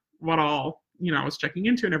idea what all, you know, I was checking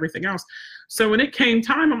into and everything else. So when it came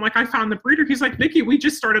time, I'm like, I found the breeder. He's like, Nikki, we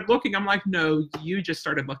just started looking. I'm like, no, you just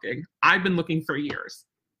started looking. I've been looking for years,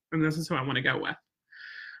 and this is who I want to go with.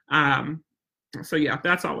 So yeah,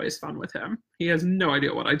 that's always fun with him. He has no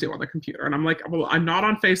idea what I do on the computer. And I'm like, well, I'm not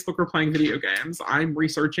on Facebook or playing video games. I'm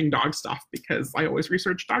researching dog stuff because I always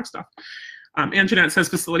research dog stuff. And Jeanette says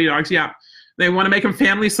facility dogs. Yeah. They want to make them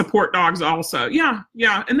family support dogs also. Yeah.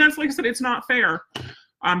 Yeah. And that's, like I said, it's not fair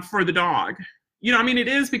for the dog. You know, I mean, it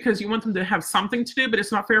is because you want them to have something to do, but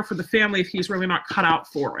it's not fair for the family if he's really not cut out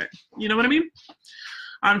for it. You know what I mean?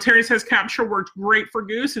 Terry says capture worked great for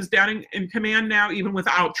Goose. Is down in command now, even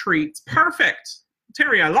without treats. Perfect.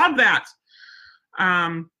 Terry, I love that.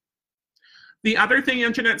 The other thing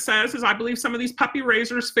Aunt Jeanette says is I believe some of these puppy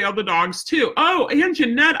raisers fail the dogs too. Oh, Aunt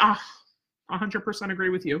Jeanette, 100% agree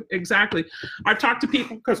with you. Exactly. I've talked to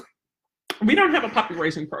people because we don't have a puppy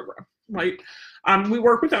raising program, right? We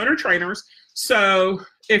work with owner trainers. So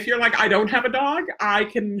if you're like, I don't have a dog, I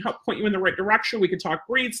can help point you in the right direction. We can talk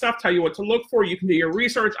breed stuff, tell you what to look for. You can do your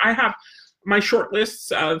research. I have my short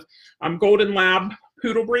lists of Golden Lab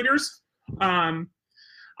poodle breeders. I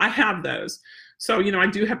have those. So, you know, I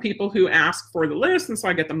do have people who ask for the list, and so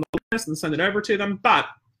I get them the list and send it over to them. But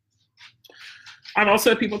I've also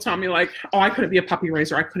had people tell me like, oh, I couldn't be a puppy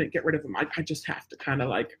raiser. I couldn't get rid of them. I just have to kind of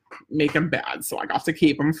like make them bad. So I got to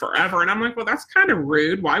keep them forever. And I'm like, well, that's kind of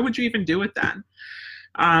rude. Why would you even do it then?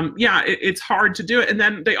 Yeah, it's hard to do it. And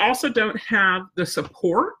then they also don't have the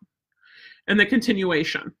support and the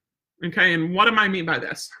continuation. Okay. And what do I mean by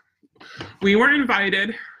this? We were invited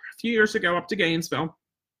a few years ago up to Gainesville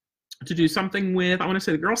to do something with, I want to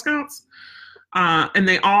say, the Girl Scouts. And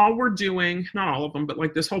they all were doing, not all of them, but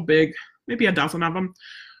like this whole big, maybe a dozen of them,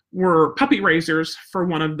 were puppy raisers for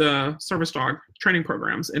one of the service dog training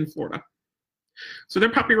programs in Florida. So they're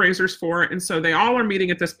puppy raisers for it, and so they all are meeting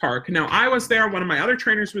at this park. Now, I was there. One of my other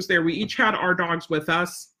trainers was there. We each had our dogs with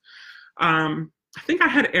us. I think I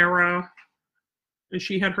had Era, and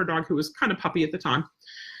she had her dog who was kind of puppy at the time.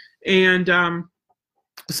 And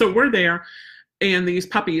so we're there, and these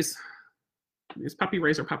puppy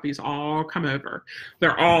raiser puppies all come over.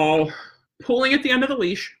 They're all pulling at the end of the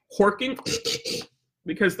leash, horking,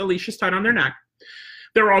 because the leash is tied on their neck.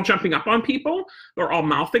 They're all jumping up on people. They're all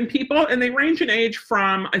mouthing people. And they range in age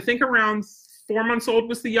from, I think, around 4 months old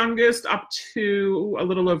was the youngest, up to a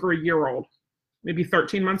little over a year old, maybe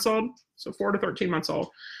 13 months old. So 4 to 13 months old.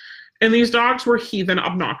 And these dogs were heathen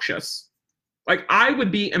obnoxious. Like I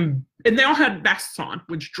would be, and they all had vests on,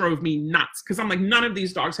 which drove me nuts. Because I'm like, none of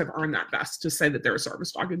these dogs have earned that vest to say that they're a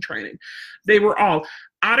service dog in training. They were all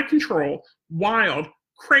out of control, wild,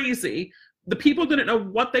 crazy, the people didn't know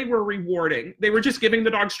what they were rewarding. They were just giving the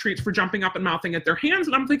dogs treats for jumping up and mouthing at their hands.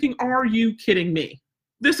 And I'm thinking, are you kidding me?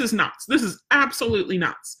 This is nuts. This is absolutely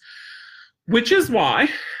nuts. Which is why,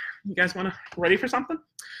 you guys want to, ready for something?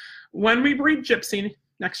 When we breed Gypsy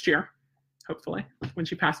next year, hopefully, when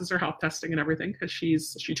she passes her health testing and everything, because she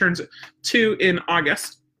turns 2 in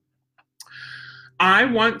August, I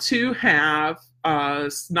want to have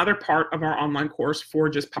another part of our online course for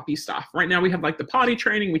just puppy stuff. Right now we have like the potty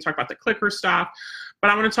training, we talk about the clicker stuff, but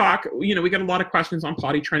I want to talk, we get a lot of questions on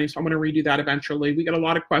potty training, so I'm going to redo that eventually. We get a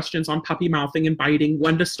lot of questions on puppy mouthing and biting,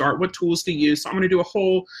 when to start, what tools to use. So I'm going to do a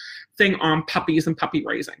whole thing on puppies and puppy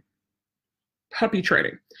raising, puppy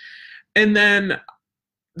training. And then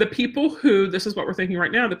the people who, this is what we're thinking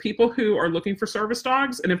right now, the people who are looking for service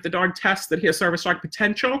dogs, and if the dog tests that he has service dog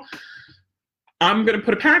potential, I'm going to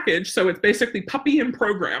put a package, so it's basically puppy and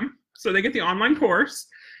program. So they get the online course,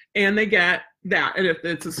 and they get that. And if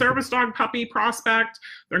it's a service dog puppy prospect,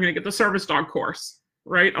 they're going to get the service dog course,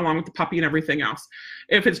 right, along with the puppy and everything else.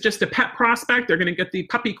 If it's just a pet prospect, they're going to get the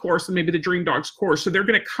puppy course and maybe the Dream Dogs course. So they're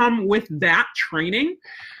going to come with that training,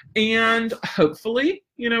 and hopefully,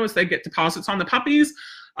 as they get deposits on the puppies,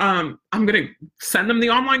 I'm going to send them the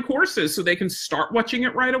online courses so they can start watching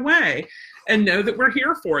it right away and know that we're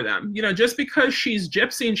here for them. Just because she's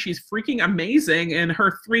Gypsy and she's freaking amazing, and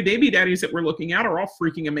her 3 baby daddies that we're looking at are all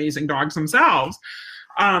freaking amazing dogs themselves,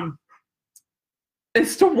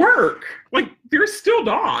 it's to work. Like, they're still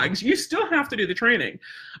dogs. You still have to do the training.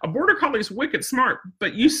 A Border Collie is wicked smart,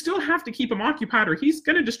 but you still have to keep him occupied or he's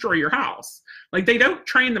going to destroy your house. Like, they don't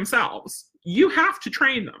train themselves. You have to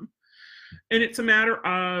train them. And it's a matter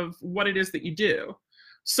of what it is that you do.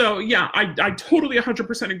 So yeah, I totally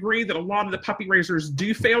 100% agree that a lot of the puppy raisers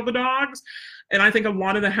do fail the dogs. And I think a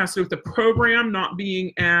lot of that has to do with the program not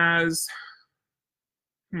being as,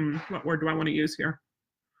 what word do I want to use here?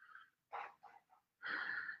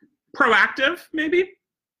 Proactive, maybe,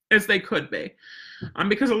 as they could be.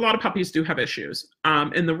 Because a lot of puppies do have issues.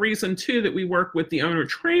 And the reason too that we work with the owner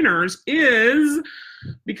trainers is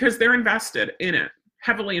because they're invested in it.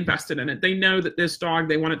 Heavily invested in it. They know that this dog,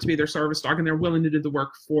 they want it to be their service dog, and they're willing to do the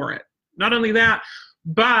work for it. Not only that,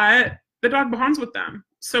 but the dog bonds with them.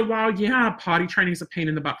 So while, yeah, potty training is a pain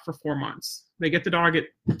in the butt for 4 months, they get the dog at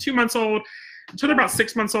 2 months old until they're about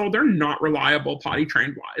 6 months old. They're not reliable potty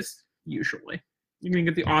trained wise, usually. You're going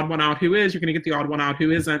to get the odd one out who is, you're going to get the odd one out who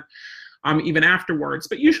isn't, even afterwards.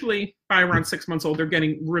 But usually by around 6 months old, they're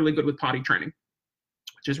getting really good with potty training,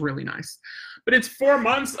 which is really nice. But it's 4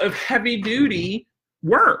 months of heavy duty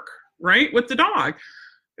work, right, with the dog.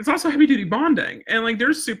 It's also heavy duty bonding, and like,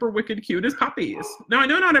 they're super wicked cute as puppies. Now I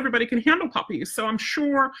know not everybody can handle puppies, so I'm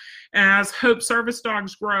sure as Hope Service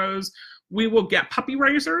Dogs grows, we will get puppy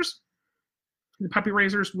raisers. The puppy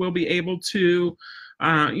raisers will be able to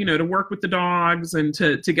to work with the dogs and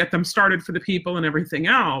to get them started for the people and everything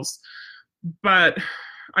else. But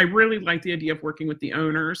I really like the idea of working with the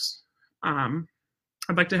owners.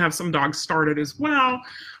 I'd like to have some dogs started as well,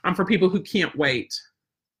 for people who can't wait.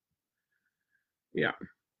 Yeah,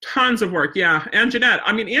 tons of work. Yeah, Anjanette.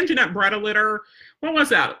 Anjanette bred a litter. What was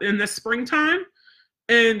that, in the springtime?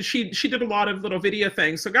 And she did a lot of little video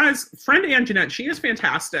things. So guys, friend Anjanette, she is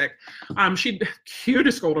fantastic. She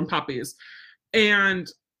cutest golden puppies,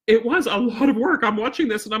 and it was a lot of work. I'm watching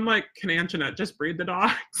this and I'm like, can Anjanette just breed the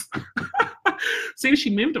dogs? See,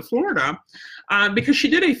 she moved to Florida because she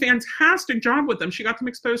did a fantastic job with them. She got them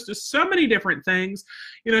exposed to so many different things.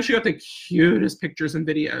 She got the cutest pictures and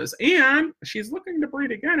videos, and she's looking to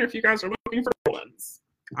breed again if you guys are looking for ones.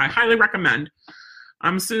 I highly recommend.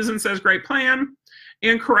 Susan says, great plan.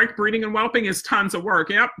 And correct breeding and whelping is tons of work.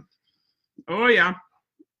 Yep. Oh, yeah.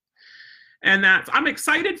 And I'm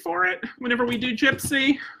excited for it whenever we do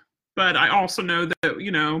Gypsy, but I also know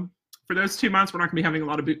that, for those 2 months, we're not going to be having a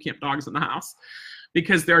lot of boot camp dogs in the house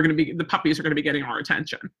because the puppies are going to be getting our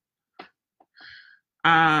attention.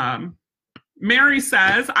 Mary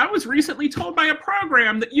says, I was recently told by a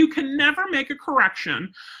program that you can never make a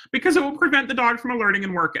correction because it will prevent the dog from alerting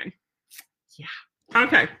and working. Yeah.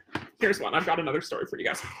 Okay. Here's one. I've got another story for you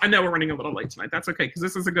guys. I know we're running a little late tonight. That's okay, because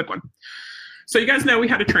this is a good one. So you guys know we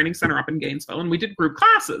had a training center up in Gainesville, and we did group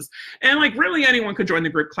classes. And really anyone could join the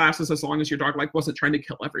group classes as long as your dog wasn't trying to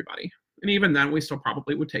kill everybody. And even then, we still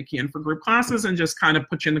probably would take you in for group classes and just kind of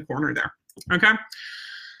put you in the corner there. Okay.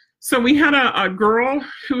 So we had a girl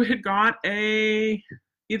who had got either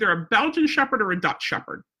a Belgian Shepherd or a Dutch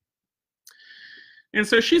Shepherd. And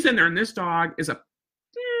so she's in there, and this dog is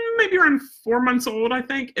maybe around 4 months old, I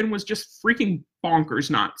think, and was just freaking bonkers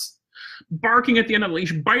nuts. Barking at the end of the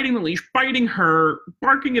leash, biting her,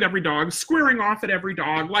 barking at every dog, squaring off at every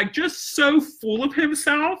dog, just so full of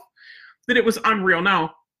himself that it was unreal.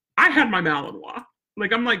 Now, I had my Malinois.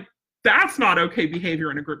 Like, I'm like, that's not okay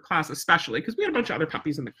behavior in a group class, especially because we had a bunch of other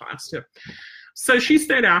puppies in the class too. So she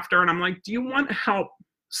stayed after, and I'm like, do you want help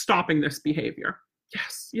stopping this behavior?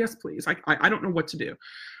 Yes, please. I don't know what to do.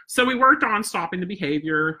 So we worked on stopping the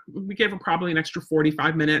behavior. We gave him probably an extra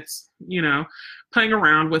 45 minutes, playing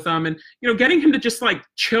around with him and, getting him to just like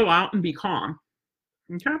chill out and be calm.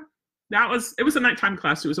 Okay. It was a nighttime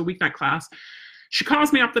class. It was a weeknight class. She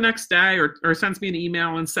calls me up the next day or sends me an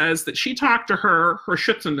email and says that she talked to her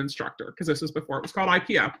Schutzhund instructor, because this is before it was called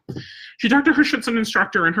IPO. She talked to her Schutzhund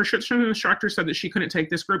instructor, and her Schutzhund instructor said that she couldn't take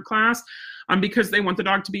this group class because they want the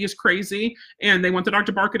dog to be as crazy, and they want the dog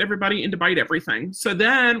to bark at everybody and to bite everything. So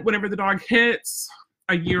then whenever the dog hits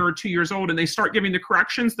a year or 2 years old and they start giving the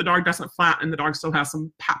corrections, the dog doesn't flatten, the dog still has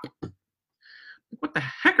some pep. What the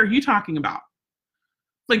heck are you talking about?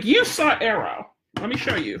 Like, you saw Arrow. Let me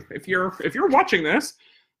show you. If you're watching this,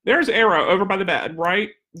 there's Arrow over by the bed, right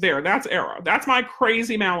there. That's Arrow. That's my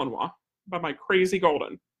crazy Malinois, but my crazy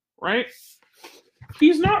golden, right?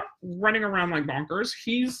 He's not running around like bonkers.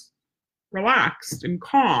 He's relaxed and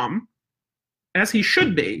calm, as he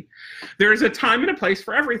should be. There's a time and a place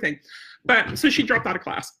for everything. But so she dropped out of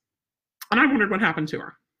class, and I wondered what happened to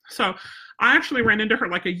her. So I actually ran into her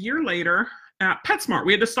like a year later at PetSmart.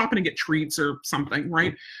 We had to stop in and get treats or something,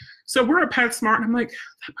 right? So we're at PetSmart, and I'm like,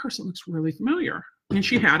 that person looks really familiar. And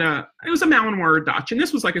she had it was a Malinois Dutch. And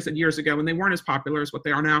this was, like I said, years ago when they weren't as popular as what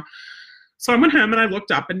they are now. So I went home and I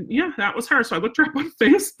looked up, and yeah, that was her. So I looked her up on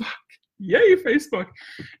Facebook. Yay, Facebook.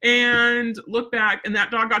 And looked back, and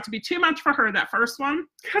that dog got to be too much for her, that first one.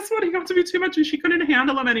 Guess what? He got to be too much, and she couldn't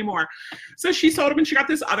handle him anymore. So she sold him, and she got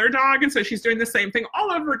this other dog. And so she's doing the same thing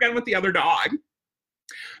all over again with the other dog.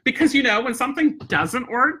 Because, when something doesn't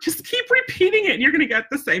work, just keep repeating it and you're going to get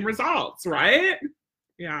the same results, right?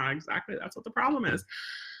 Yeah, exactly. That's what the problem is.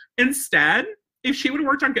 Instead, if she would have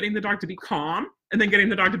worked on getting the dog to be calm and then getting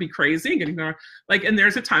the dog to be crazy, and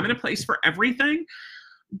there's a time and a place for everything.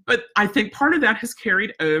 But I think part of that has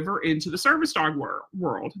carried over into the service dog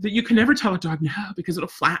world, that you can never tell a dog no because it'll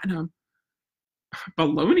flatten them.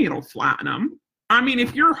 Baloney, it'll flatten them. I mean,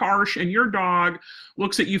 if you're harsh and your dog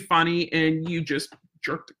looks at you funny and you just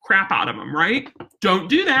jerk the crap out of them, right? Don't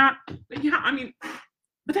do that. But yeah,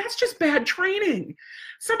 but that's just bad training.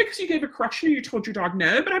 It's not because you gave a correction or you told your dog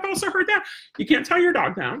no, but I've also heard that you can't tell your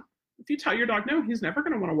dog no. If you tell your dog no, he's never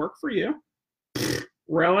going to want to work for you.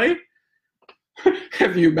 Really?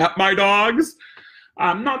 Have you met my dogs?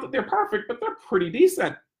 Not that they're perfect, but they're pretty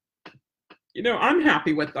decent. I'm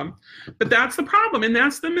happy with them. But that's the problem, and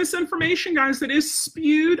that's the misinformation, guys, that is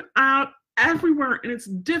spewed out everywhere, and it's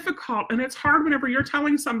difficult, and it's hard whenever you're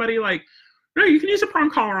telling somebody, like, no, you can use a prong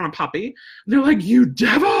collar on a puppy. And they're like, you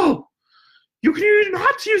devil! You can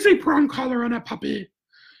not use a prong collar on a puppy.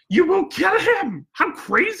 You will kill him. How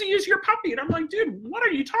crazy is your puppy? And I'm like, dude, what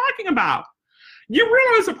are you talking about? You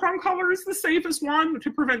realize a prong collar is the safest one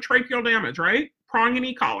to prevent tracheal damage, right? Prong and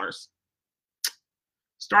e-collars.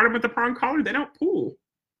 Start them with the prong collar, they don't pull.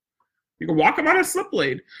 You can walk them on a slip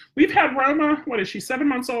lead. We've had Roma, what is she, 7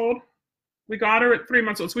 months old? We got her at 3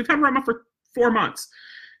 months old. So we've had Roma for 4 months.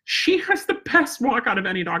 She has the best walk out of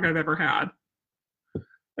any dog I've ever had.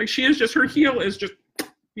 Like, she is just, her heel is just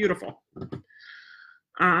beautiful.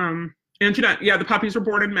 And the puppies were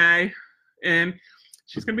born in May, and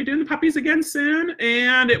she's going to be doing the puppies again soon,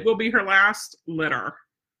 and it will be her last litter.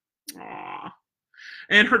 Aww.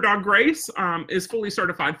 And her dog Grace is fully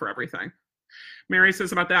certified for everything. Mary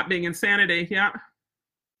says about that being insanity. Yeah.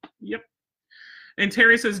 Yep. And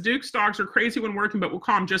Terry says, Duke's dogs are crazy when working, but will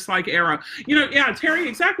calm just like Arrow. Yeah, Terry,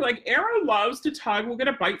 exactly. Like, Arrow loves to tug. We'll get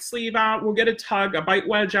a bite sleeve out. We'll get a bite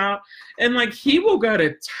wedge out. And, like, he will go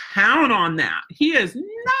to town on that. He is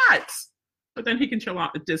nuts. But then he can chill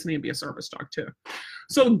out at Disney and be a service dog, too.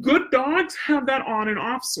 So good dogs have that on and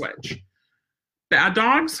off switch. Bad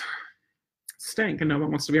dogs stink, and no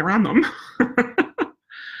one wants to be around them.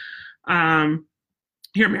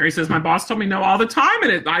 Here, Mary says, my boss told me no all the time,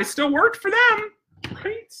 and I still worked for them.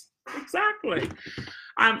 Right? Exactly.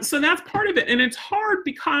 So that's part of it. And it's hard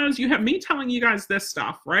because you have me telling you guys this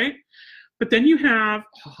stuff, right? But then you have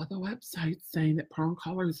all the websites saying that prong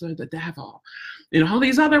collars are the devil. And all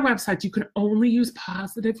these other websites, you can only use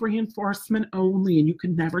positive reinforcement only, and you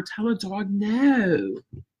can never tell a dog no.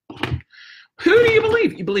 Who do you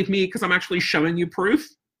believe? You believe me because I'm actually showing you proof,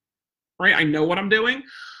 right? I know what I'm doing.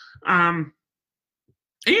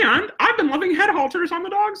 And I've been loving head halters on the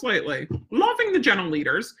dogs lately. Loving the gentle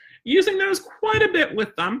leaders. Using those quite a bit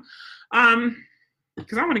with them.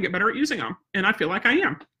 Because I want to get better at using them. And I feel like I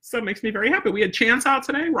am. So it makes me very happy. We had Chance out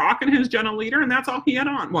today rocking his gentle leader, and that's all he had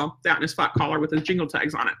on. Well, that and his flat collar with his jingle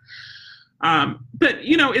tags on it. But,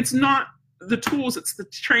 you know, it's not the tools, it's the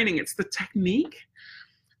training, it's the technique.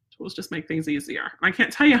 Tools just make things easier. I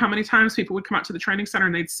can't tell you how many times people would come out to the training center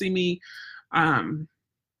and they'd see me,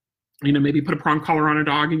 you know, maybe put a prong collar on a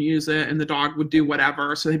dog and use it, and the dog would do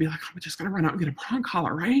whatever. So they'd be like, I'm just going to run out and get a prong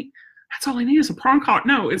collar, right? That's all I need is a prong collar.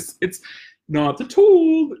 No, it's not the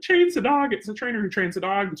tool that trains the dog. It's the trainer who trains the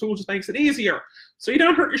dog. The tool just makes it easier. So you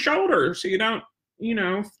don't hurt your shoulder. So you don't, you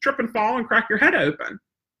know, trip and fall and crack your head open.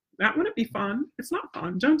 That wouldn't be fun. It's not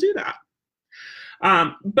fun. Don't do that.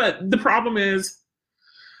 But the problem is,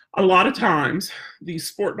 a lot of times, these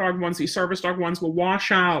sport dog ones, these service dog ones will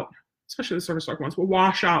wash out, especially the service dog ones, will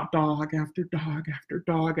wash out dog after dog after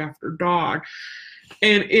dog after dog.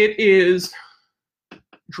 And it is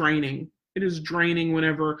draining. It is draining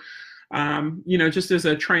whenever, you know, just as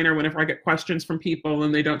a trainer, whenever I get questions from people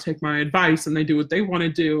and they don't take my advice and they do what they want to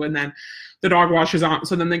do, and then the dog washes out,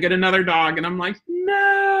 so then they get another dog, and I'm like,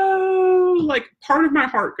 no, like part of my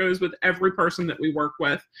heart goes with every person that we work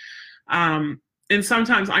with. And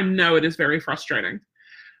sometimes I know it is very frustrating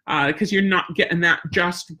because you're not getting that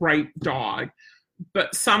just right dog.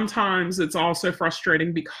 But sometimes it's also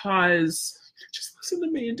frustrating because just listen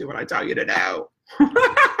to me and do what I tell you to do.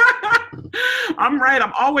 I'm right.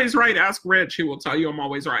 I'm always right. Ask Rich, who will tell you I'm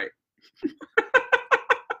always right.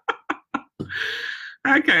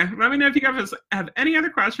 Okay. Let me know if you guys have any other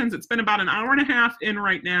questions. It's been about an hour and a half in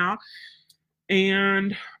right now.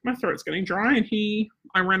 And my throat's getting dry, and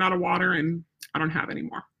I ran out of water and I don't have any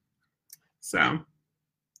more. So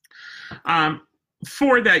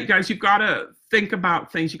for that, you guys, you've got to think about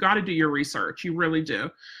things. You got to do your research. You really do.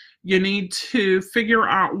 You need to figure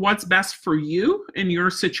out what's best for you in your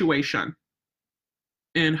situation.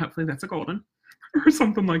 And hopefully that's a golden or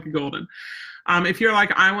something like a golden. If you're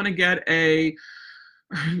like, I want to get a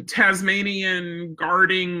Tasmanian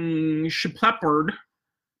guarding Shepherd,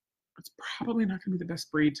 it's probably not going to be the best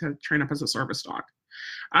breed to train up as a service dog.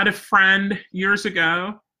 I had a friend years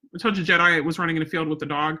ago. I told you Jedi was running in a field with the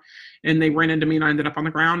dog, and they ran into me, and I ended up on the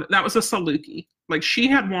ground. That was a Saluki. Like, she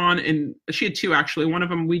had one, and she had two, actually. One of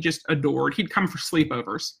them we just adored. He'd come for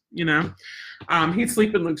sleepovers, you know. He'd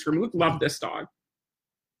sleep in Luke's room. Luke loved this dog,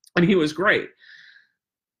 and he was great.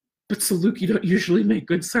 But Saluki don't usually make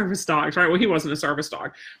good service dogs, right? Well, he wasn't a service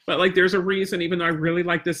dog. But, like, there's a reason, even though I really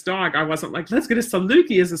like this dog, I wasn't like, let's get a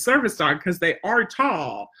Saluki as a service dog because they are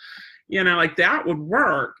tall. You know, like, that would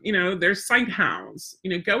work. You know, there's sight hounds.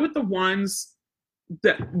 You know, go with the ones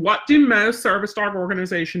that, what do most service dog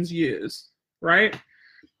organizations use, right?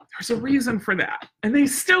 There's a reason for that. And they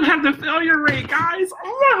still have the failure rate, guys.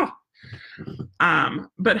 Oh!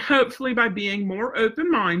 But hopefully by being more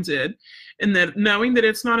open-minded and that knowing that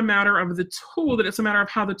it's not a matter of the tool, that it's a matter of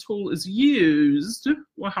how the tool is used,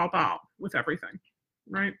 will help out with everything,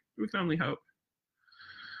 right? We can only hope.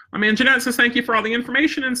 My man Jeanette says, thank you for all the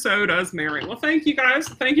information, and so does Mary. Well, thank you, guys.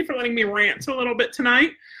 Thank you for letting me rant a little bit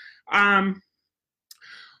tonight.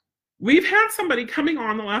 We've had somebody coming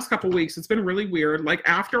on the last couple weeks. It's been really weird. Like,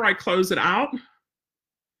 after I close it out,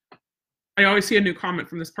 I always see a new comment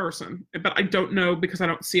from this person, but I don't know because I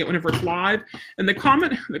don't see it whenever it's live. And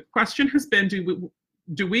the question has been,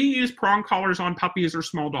 do we use prong collars on puppies or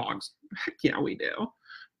small dogs? Heck yeah, we do.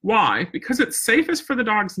 Why? Because it's safest for the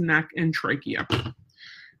dog's neck and trachea.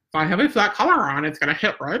 If I have a flat collar on, it's going to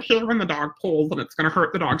hit right here when the dog pulls, and it's going to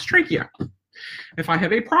hurt the dog's trachea. If I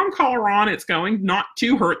have a prong collar on, it's going not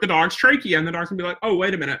to hurt the dog's trachea, and the dog's going to be like, oh,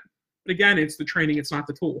 wait a minute. But again, it's the training, it's not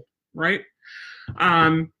the tool, right?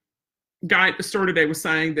 Guy at the store today was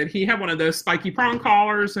saying that he had one of those spiky prong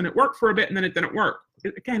collars, and it worked for a bit, and then it didn't work.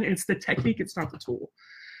 Again, it's the technique, it's not the tool.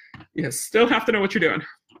 You still have to know what you're doing.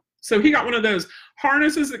 So he got one of those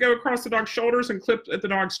harnesses that go across the dog's shoulders and clipped at the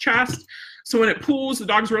dog's chest. So when it pulls, the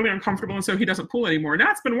dog's really uncomfortable, and so he doesn't pull anymore. And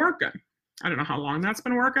that's been working. I don't know how long that's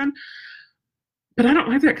been working. But I don't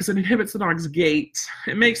like that because it inhibits the dog's gait.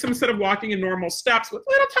 It makes him, instead of walking in normal steps, with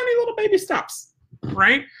tiny little baby steps,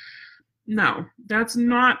 right? No, that's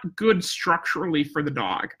not good structurally for the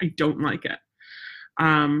dog. I don't like it.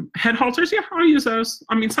 Head halters, yeah, I'll use those.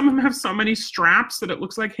 I mean, some of them have so many straps that it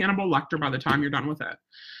looks like Hannibal Lecter by the time you're done with it.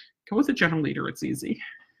 Go with a gentle leader, it's easy,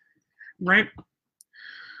 right?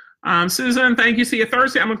 Susan, thank you. See you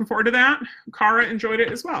Thursday. I'm looking forward to that. Cara enjoyed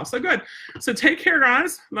it as well. So good. So take care,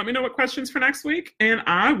 guys. Let me know what questions for next week, and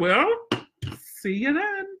I will see you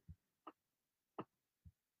then.